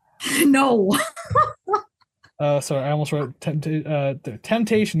 No. Sorry, I almost wrote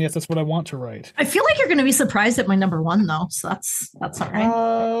Temptation. Yes, that's what I want to write. I feel like you're going to be surprised at my number 1, though, so that's all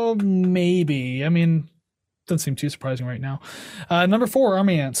right. Maybe. I mean, doesn't seem too surprising right now. Number 4,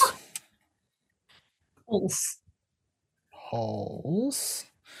 Army Ants. Pulse.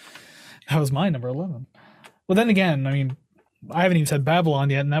 That was my number 11. Well, then again, I mean, I haven't even said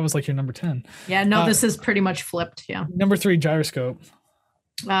Babylon yet, and that was like your number 10. Yeah, no, this is pretty much flipped. Yeah. Number 3, Gyroscope.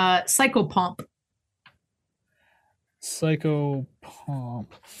 Psychopomp.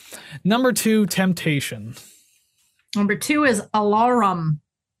 Number 2, Temptation. Number 2 is Alarum.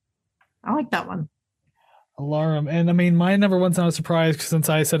 I like that one. Alarum. And I mean, my number 1's not a surprise since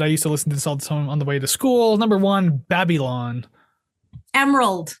I said I used to listen to this all the time on the way to school. Number 1, Babylon.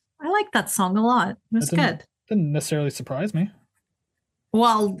 Emerald. I like that song a lot. It's good. Didn't necessarily surprise me.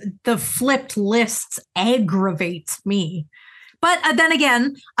 Well, the flipped lists aggravate me. But then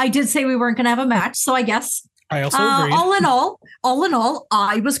again, I did say we weren't going to have a match, so I guess I also agreed. All in all,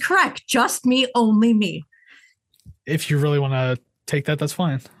 I was correct. Just me, only me. If you really want to take that, that's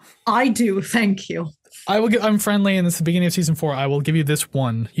fine. I do. Thank you. I'm friendly, and it's the beginning of season 4. I will give you this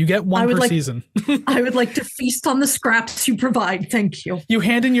 1. You get 1 per season. I would like to feast on the scraps you provide. Thank you. You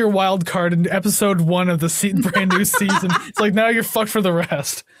hand in your wild card in episode 1 of the brand new season. It's like, now you're fucked for the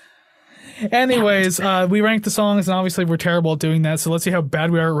rest. Anyways, we ranked the songs, and obviously we're terrible at doing that, so let's see how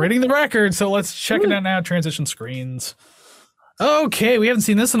bad we are at rating the record. So let's check it out now. Transition screens. Okay, we haven't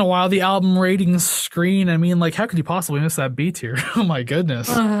seen this in a while. The album rating screen. I mean, like, how could you possibly miss that B tier? Oh my goodness.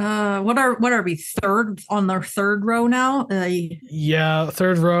 What are we, third on the third row now? Yeah,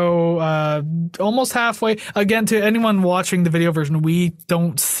 third row, almost halfway. Again, to anyone watching the video version, we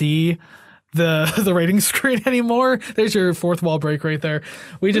don't see the rating screen anymore. There's your fourth wall break right there.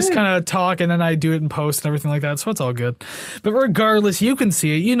 We just kind of talk, and then I do it in post and everything like that, so it's all good. But regardless, you can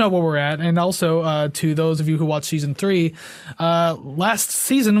see it. You know where we're at. And also, to those of you who watched season 3, last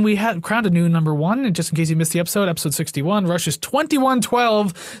season we had crowned a new number 1. And just in case you missed the episode 61, Rush's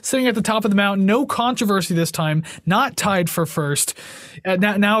 2112, sitting at the top of the mountain. No controversy this time. Not tied for first.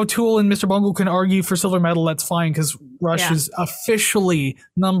 Now Tool and Mr. Bungle can argue for silver medal. That's fine, because Rush is officially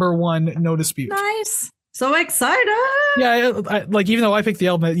number 1. No dispute. Nice. So excited. Yeah, like, even though I picked the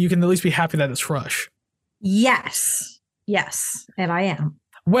album, you can at least be happy that it's Rush. Yes. Yes, and I am.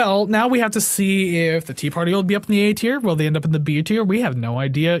 Well, now we have to see if the Tea Party will be up in the A tier. Will they end up in the B tier? We have no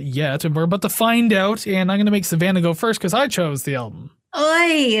idea yet, and we're about to find out. And I'm going to make Savannah go first because I chose the album.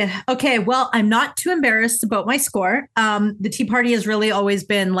 Oy. Okay, well, I'm not too embarrassed about my score. The Tea Party has really always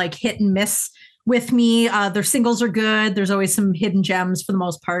been like hit and miss with me. Their singles are good. There's always some hidden gems for the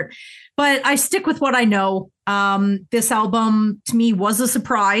most part. But I stick with what I know. This album to me was a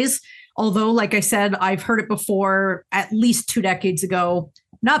surprise. Although, like I said, I've heard it before at least 2 decades ago.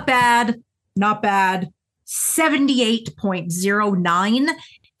 Not bad, not bad. 78.09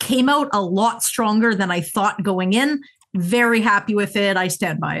 came out a lot stronger than I thought going in. Very happy with it. I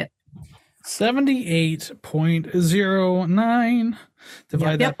stand by it. 78.09.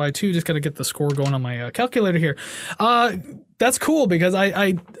 Divide that by 2. Just got to get the score going on my calculator here. That's cool because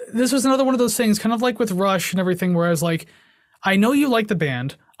I this was another one of those things, kind of like with Rush and everything, where I was like, I know you like the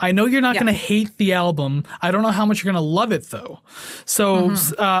band. I know you're not going to hate the album. I don't know how much you're going to love it, though. So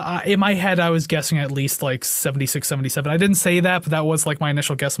in my head, I was guessing at least like 76, 77. I didn't say that, but that was like my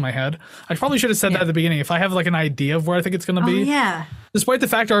initial guess in my head. I probably should have said that at the beginning. If I have like an idea of where I think it's going to be. Yeah. Despite the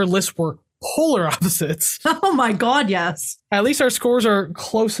fact our lists were polar opposites. Oh my God, yes. At least our scores are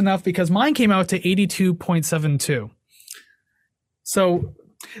close enough because mine came out to 82.72. So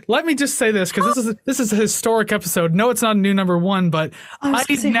let me just say this because this is a historic episode. No, it's not a new number 1, but I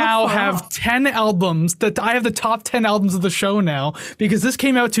now have 10 albums that I have the top 10 albums of the show now because this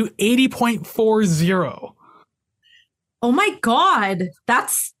came out to 80.40. Oh my God.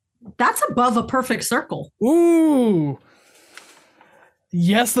 That's above a perfect circle. Ooh.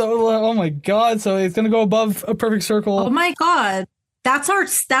 Yes, though. Oh my God. So it's going to go above a perfect circle. Oh my God. That's our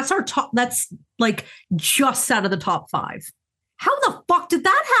top. That's like just out of the top 5. How the fuck did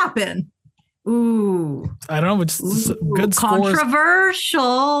that happen? Ooh. I don't know. It's good scores.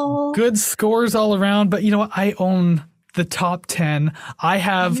 Controversial. Good scores all around. But you know what? I own the top 10. I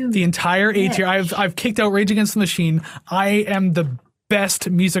have the entire A tier. I've kicked out Rage Against the Machine. I am the best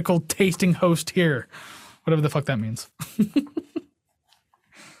musical tasting host here. Whatever the fuck that means.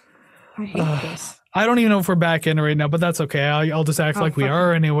 I hate this. I don't even know if we're back in right now, but that's okay. I'll just act like we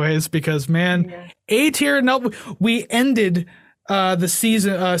are anyways because, man, A tier. No, we ended the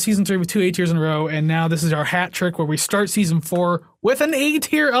season 3 with 2 A tiers in a row, and now this is our hat trick where we start season 4 with an A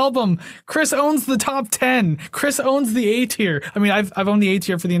tier album. Chris owns the top 10. Chris owns the A tier. I mean, I've owned the A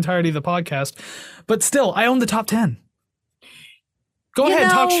tier for the entirety of the podcast, but still, I own the top 10. Go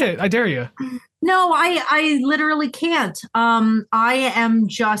ahead, talk shit. I dare you. No, I literally can't. I am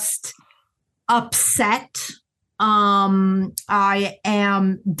just upset. I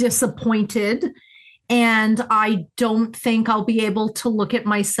am disappointed. And I don't think I'll be able to look at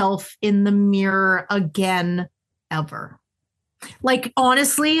myself in the mirror again, ever. Like,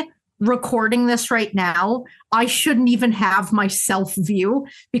 honestly, recording this right now, I shouldn't even have my self view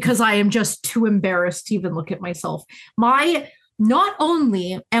because I am just too embarrassed to even look at myself. Not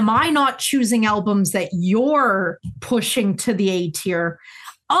only am I not choosing albums that you're pushing to the A tier,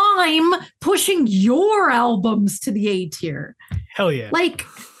 I'm pushing your albums to the A tier. Hell yeah. Like,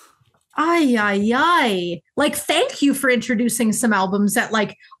 like, thank you for introducing some albums that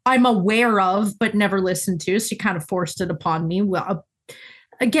like I'm aware of but never listened to. So you kind of forced it upon me, well,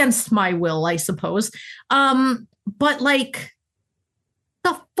 against my will, I suppose. But like,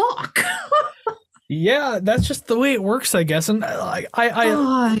 the fuck. Yeah, that's just the way it works, I guess. And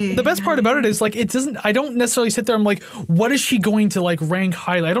the best part about it is like I don't necessarily sit there and I'm like, what is she going to like rank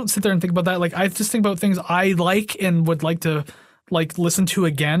highly? I don't sit there and think about that. Like I just think about things I like and would like to like listen to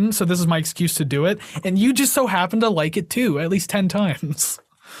again. So this is my excuse to do it. And you just so happen to like it too, at least 10 times.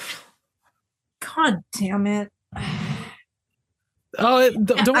 God damn it. I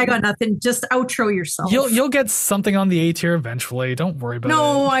got nothing. Just outro yourself. You'll get something on the A tier eventually. Don't worry about it.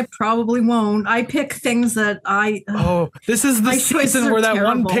 No, I probably won't. I pick things that I. This is the season where that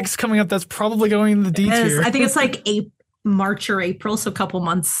one pick's coming up that's probably going in the D tier. I think it's like March or April, so a couple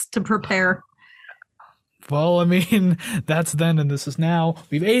months to prepare. Well, I mean, that's then and this is now.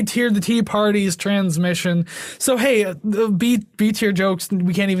 We've A-tiered the Tea Party's transmission. So, hey, the B-tier jokes,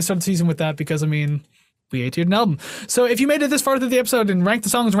 we can't even start the season with that because, I mean, we A-tiered an album. So if you made it this far through the episode and ranked the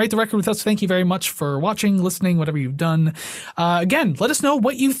songs and rate the record with us, thank you very much for watching, listening, whatever you've done. Again, let us know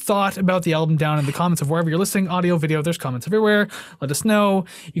what you thought about the album down in the comments of wherever you're listening, audio, video, there's comments everywhere. Let us know.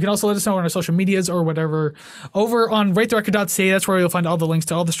 You can also let us know on our social medias or whatever. Over on ratetherecord.ca, that's where you'll find all the links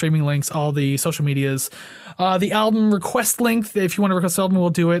to all the streaming links, all the social medias. The album request link, if you want to request an album, we'll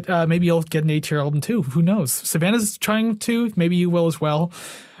do it. Maybe you'll get an A-tier album too. Who knows? Savannah's trying to. Maybe you will as well.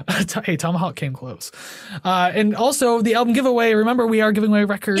 Hey, Tomahawk came close. And also the album giveaway. Remember, we are giving away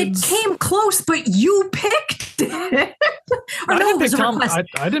records. It came close, but you picked it. Or no, it was a request.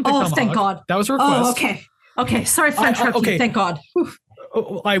 I didn't pick Tomahawk. Thank God. That was a request. Oh, okay. Okay, sorry for interrupting. Okay. Thank God.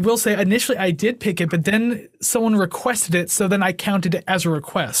 I will say, initially I did pick it, but then someone requested it, so then I counted it as a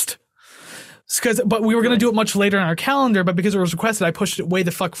request. But we were going to do it much later in our calendar, but because it was requested, I pushed it way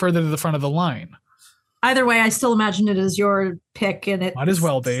the fuck further to the front of the line. Either way, I still imagine it is your pick, and it might as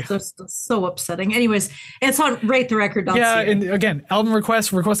well be. So upsetting. Anyways, it's on ratetherecord.ca. Yeah, and again, album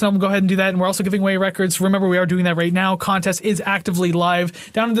request an album, go ahead and do that. And we're also giving away records. Remember, we are doing that right now. Contest is actively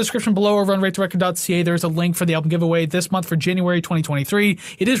live. Down in the description below over on ratetherecord.ca, there's a link for the album giveaway this month for January 2023.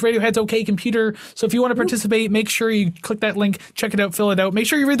 It is Radiohead's OK Computer. So if you want to participate, make sure you click that link, check it out, fill it out. Make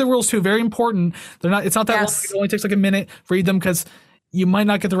sure you read the rules too. Very important. It's not that long. It only takes like a minute. Read them because you might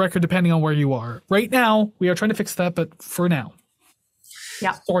not get the record depending on where you are. Right now, we are trying to fix that, but for now.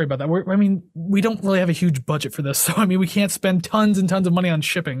 Yeah. Sorry about that. We don't really have a huge budget for this. So, we can't spend tons and tons of money on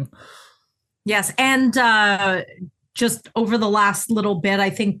shipping. Yes. And just over the last little bit, I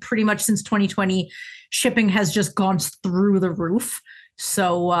think pretty much since 2020, shipping has just gone through the roof.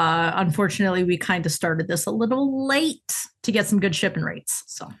 So, unfortunately, we kind of started this a little late to get some good shipping rates.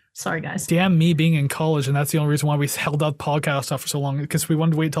 So, sorry, guys. Damn me being in college, and that's the only reason why we held up podcast stuff for so long, because we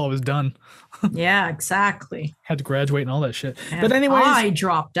wanted to wait till it was done. Yeah, exactly. Had to graduate and all that shit. And but anyways, I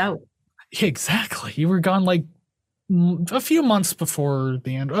dropped out. Exactly. You were gone like a few months before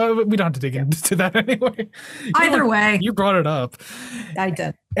the end. We don't have to dig into that anyway. Either way. You brought it up. I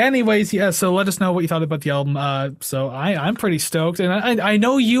did. Anyways, yeah, so let us know what you thought about the album. So I'm pretty stoked. And I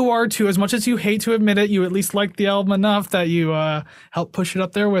know you are too. As much as you hate to admit it, you at least liked the album enough that you helped push it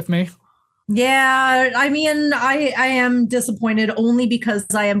up there with me. Yeah, I am disappointed only because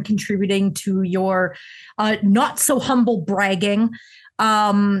I am contributing to your not so humble bragging.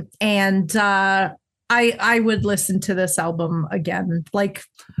 I would listen to this album again.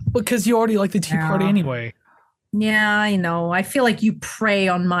 Because you already like the Tea Party anyway. Yeah, I know. I feel like you prey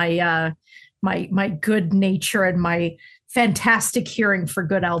on my my good nature and my fantastic hearing for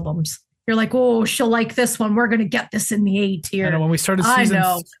good albums. You're like, oh, she'll like this one. We're gonna get this in the A tier. I know, when we started season,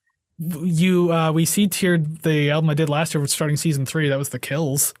 we C-tiered the album I did last year. Starting season 3, that was The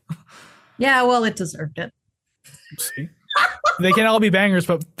Kills. Yeah, well, it deserved it. See. They can all be bangers,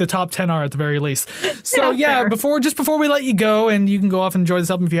 but the top 10 are at the very least. So yeah, before we let you go, and you can go off and enjoy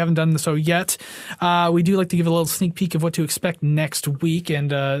this album if you haven't done so yet, we do like to give a little sneak peek of what to expect next week.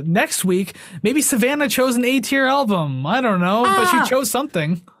 And next week, maybe Savannah chose an A-tier album. I don't know, but she chose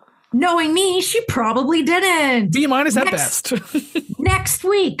something. Knowing me, she probably didn't. B- at best. Next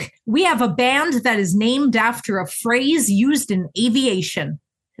week, we have a band that is named after a phrase used in aviation.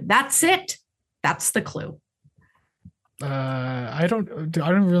 That's it. That's the clue. I don't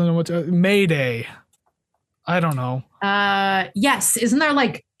really know what to, Mayday. I don't know. Yes. Isn't there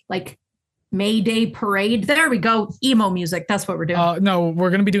like Mayday Parade? There we go. Emo music. That's what we're doing. No,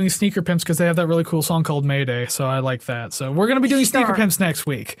 we're going to be doing Sneaker Pimps because they have that really cool song called Mayday. So I like that. So we're going to be doing Sneaker Pimps next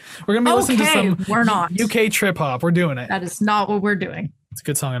week. We're going to be listening to some we're not. UK trip hop. We're doing it. That is not what we're doing. It's a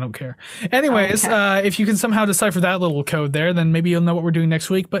good song. I don't care. Anyways, if you can somehow decipher that little code there, then maybe you'll know what we're doing next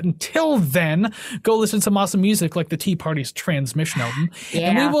week. But until then, go listen to some awesome music like the Tea Party's Transmission album.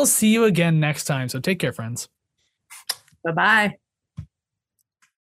 Yeah. And we will see you again next time. So take care, friends. Bye-bye.